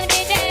don't want to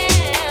be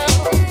down.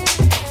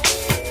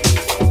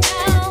 No,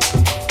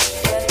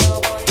 just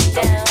don't want to be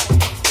down.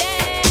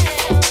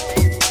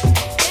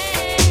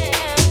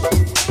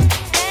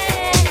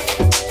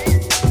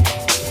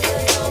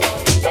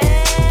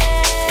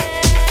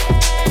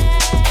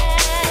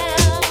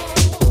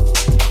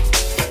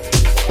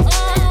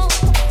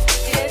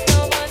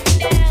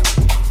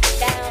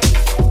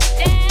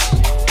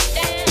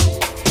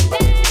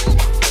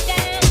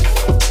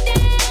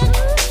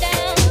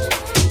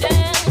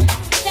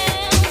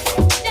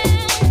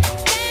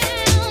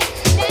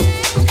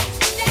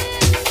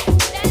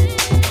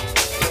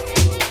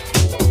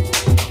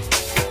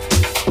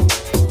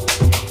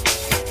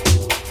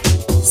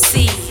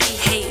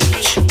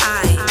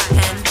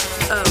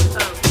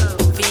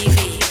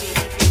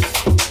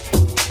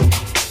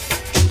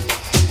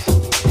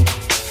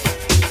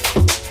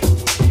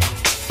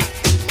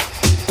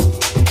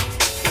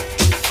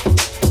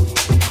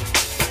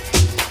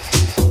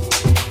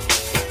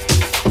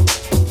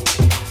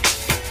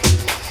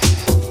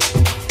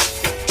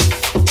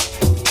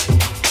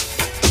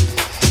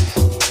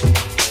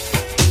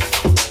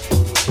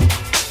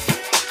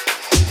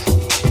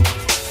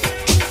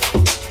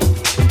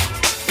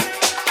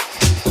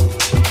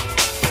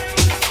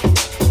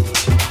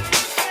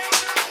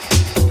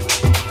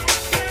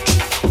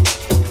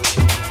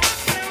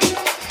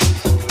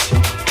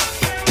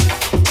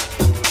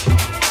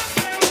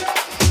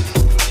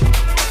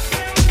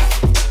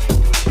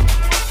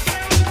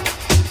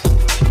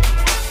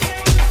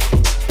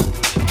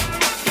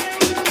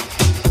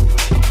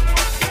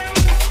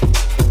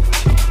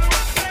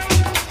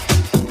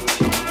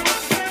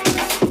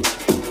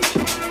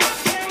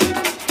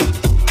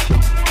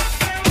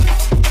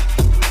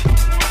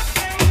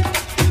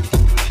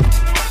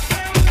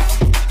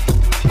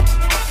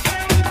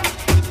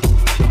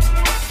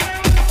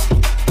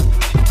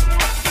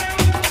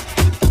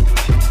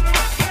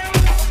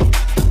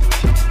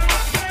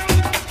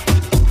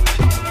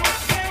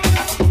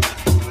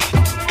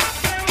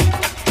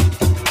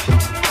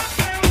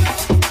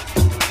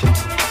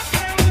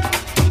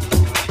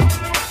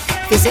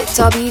 Visit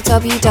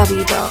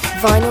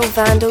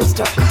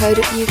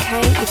www.vinylvandals.co.uk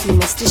if you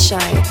missed a show.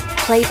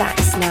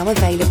 Playbacks now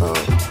available.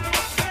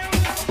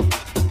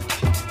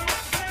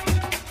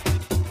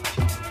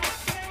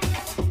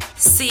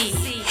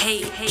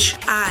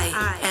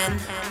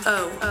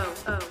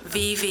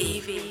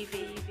 CHINOVV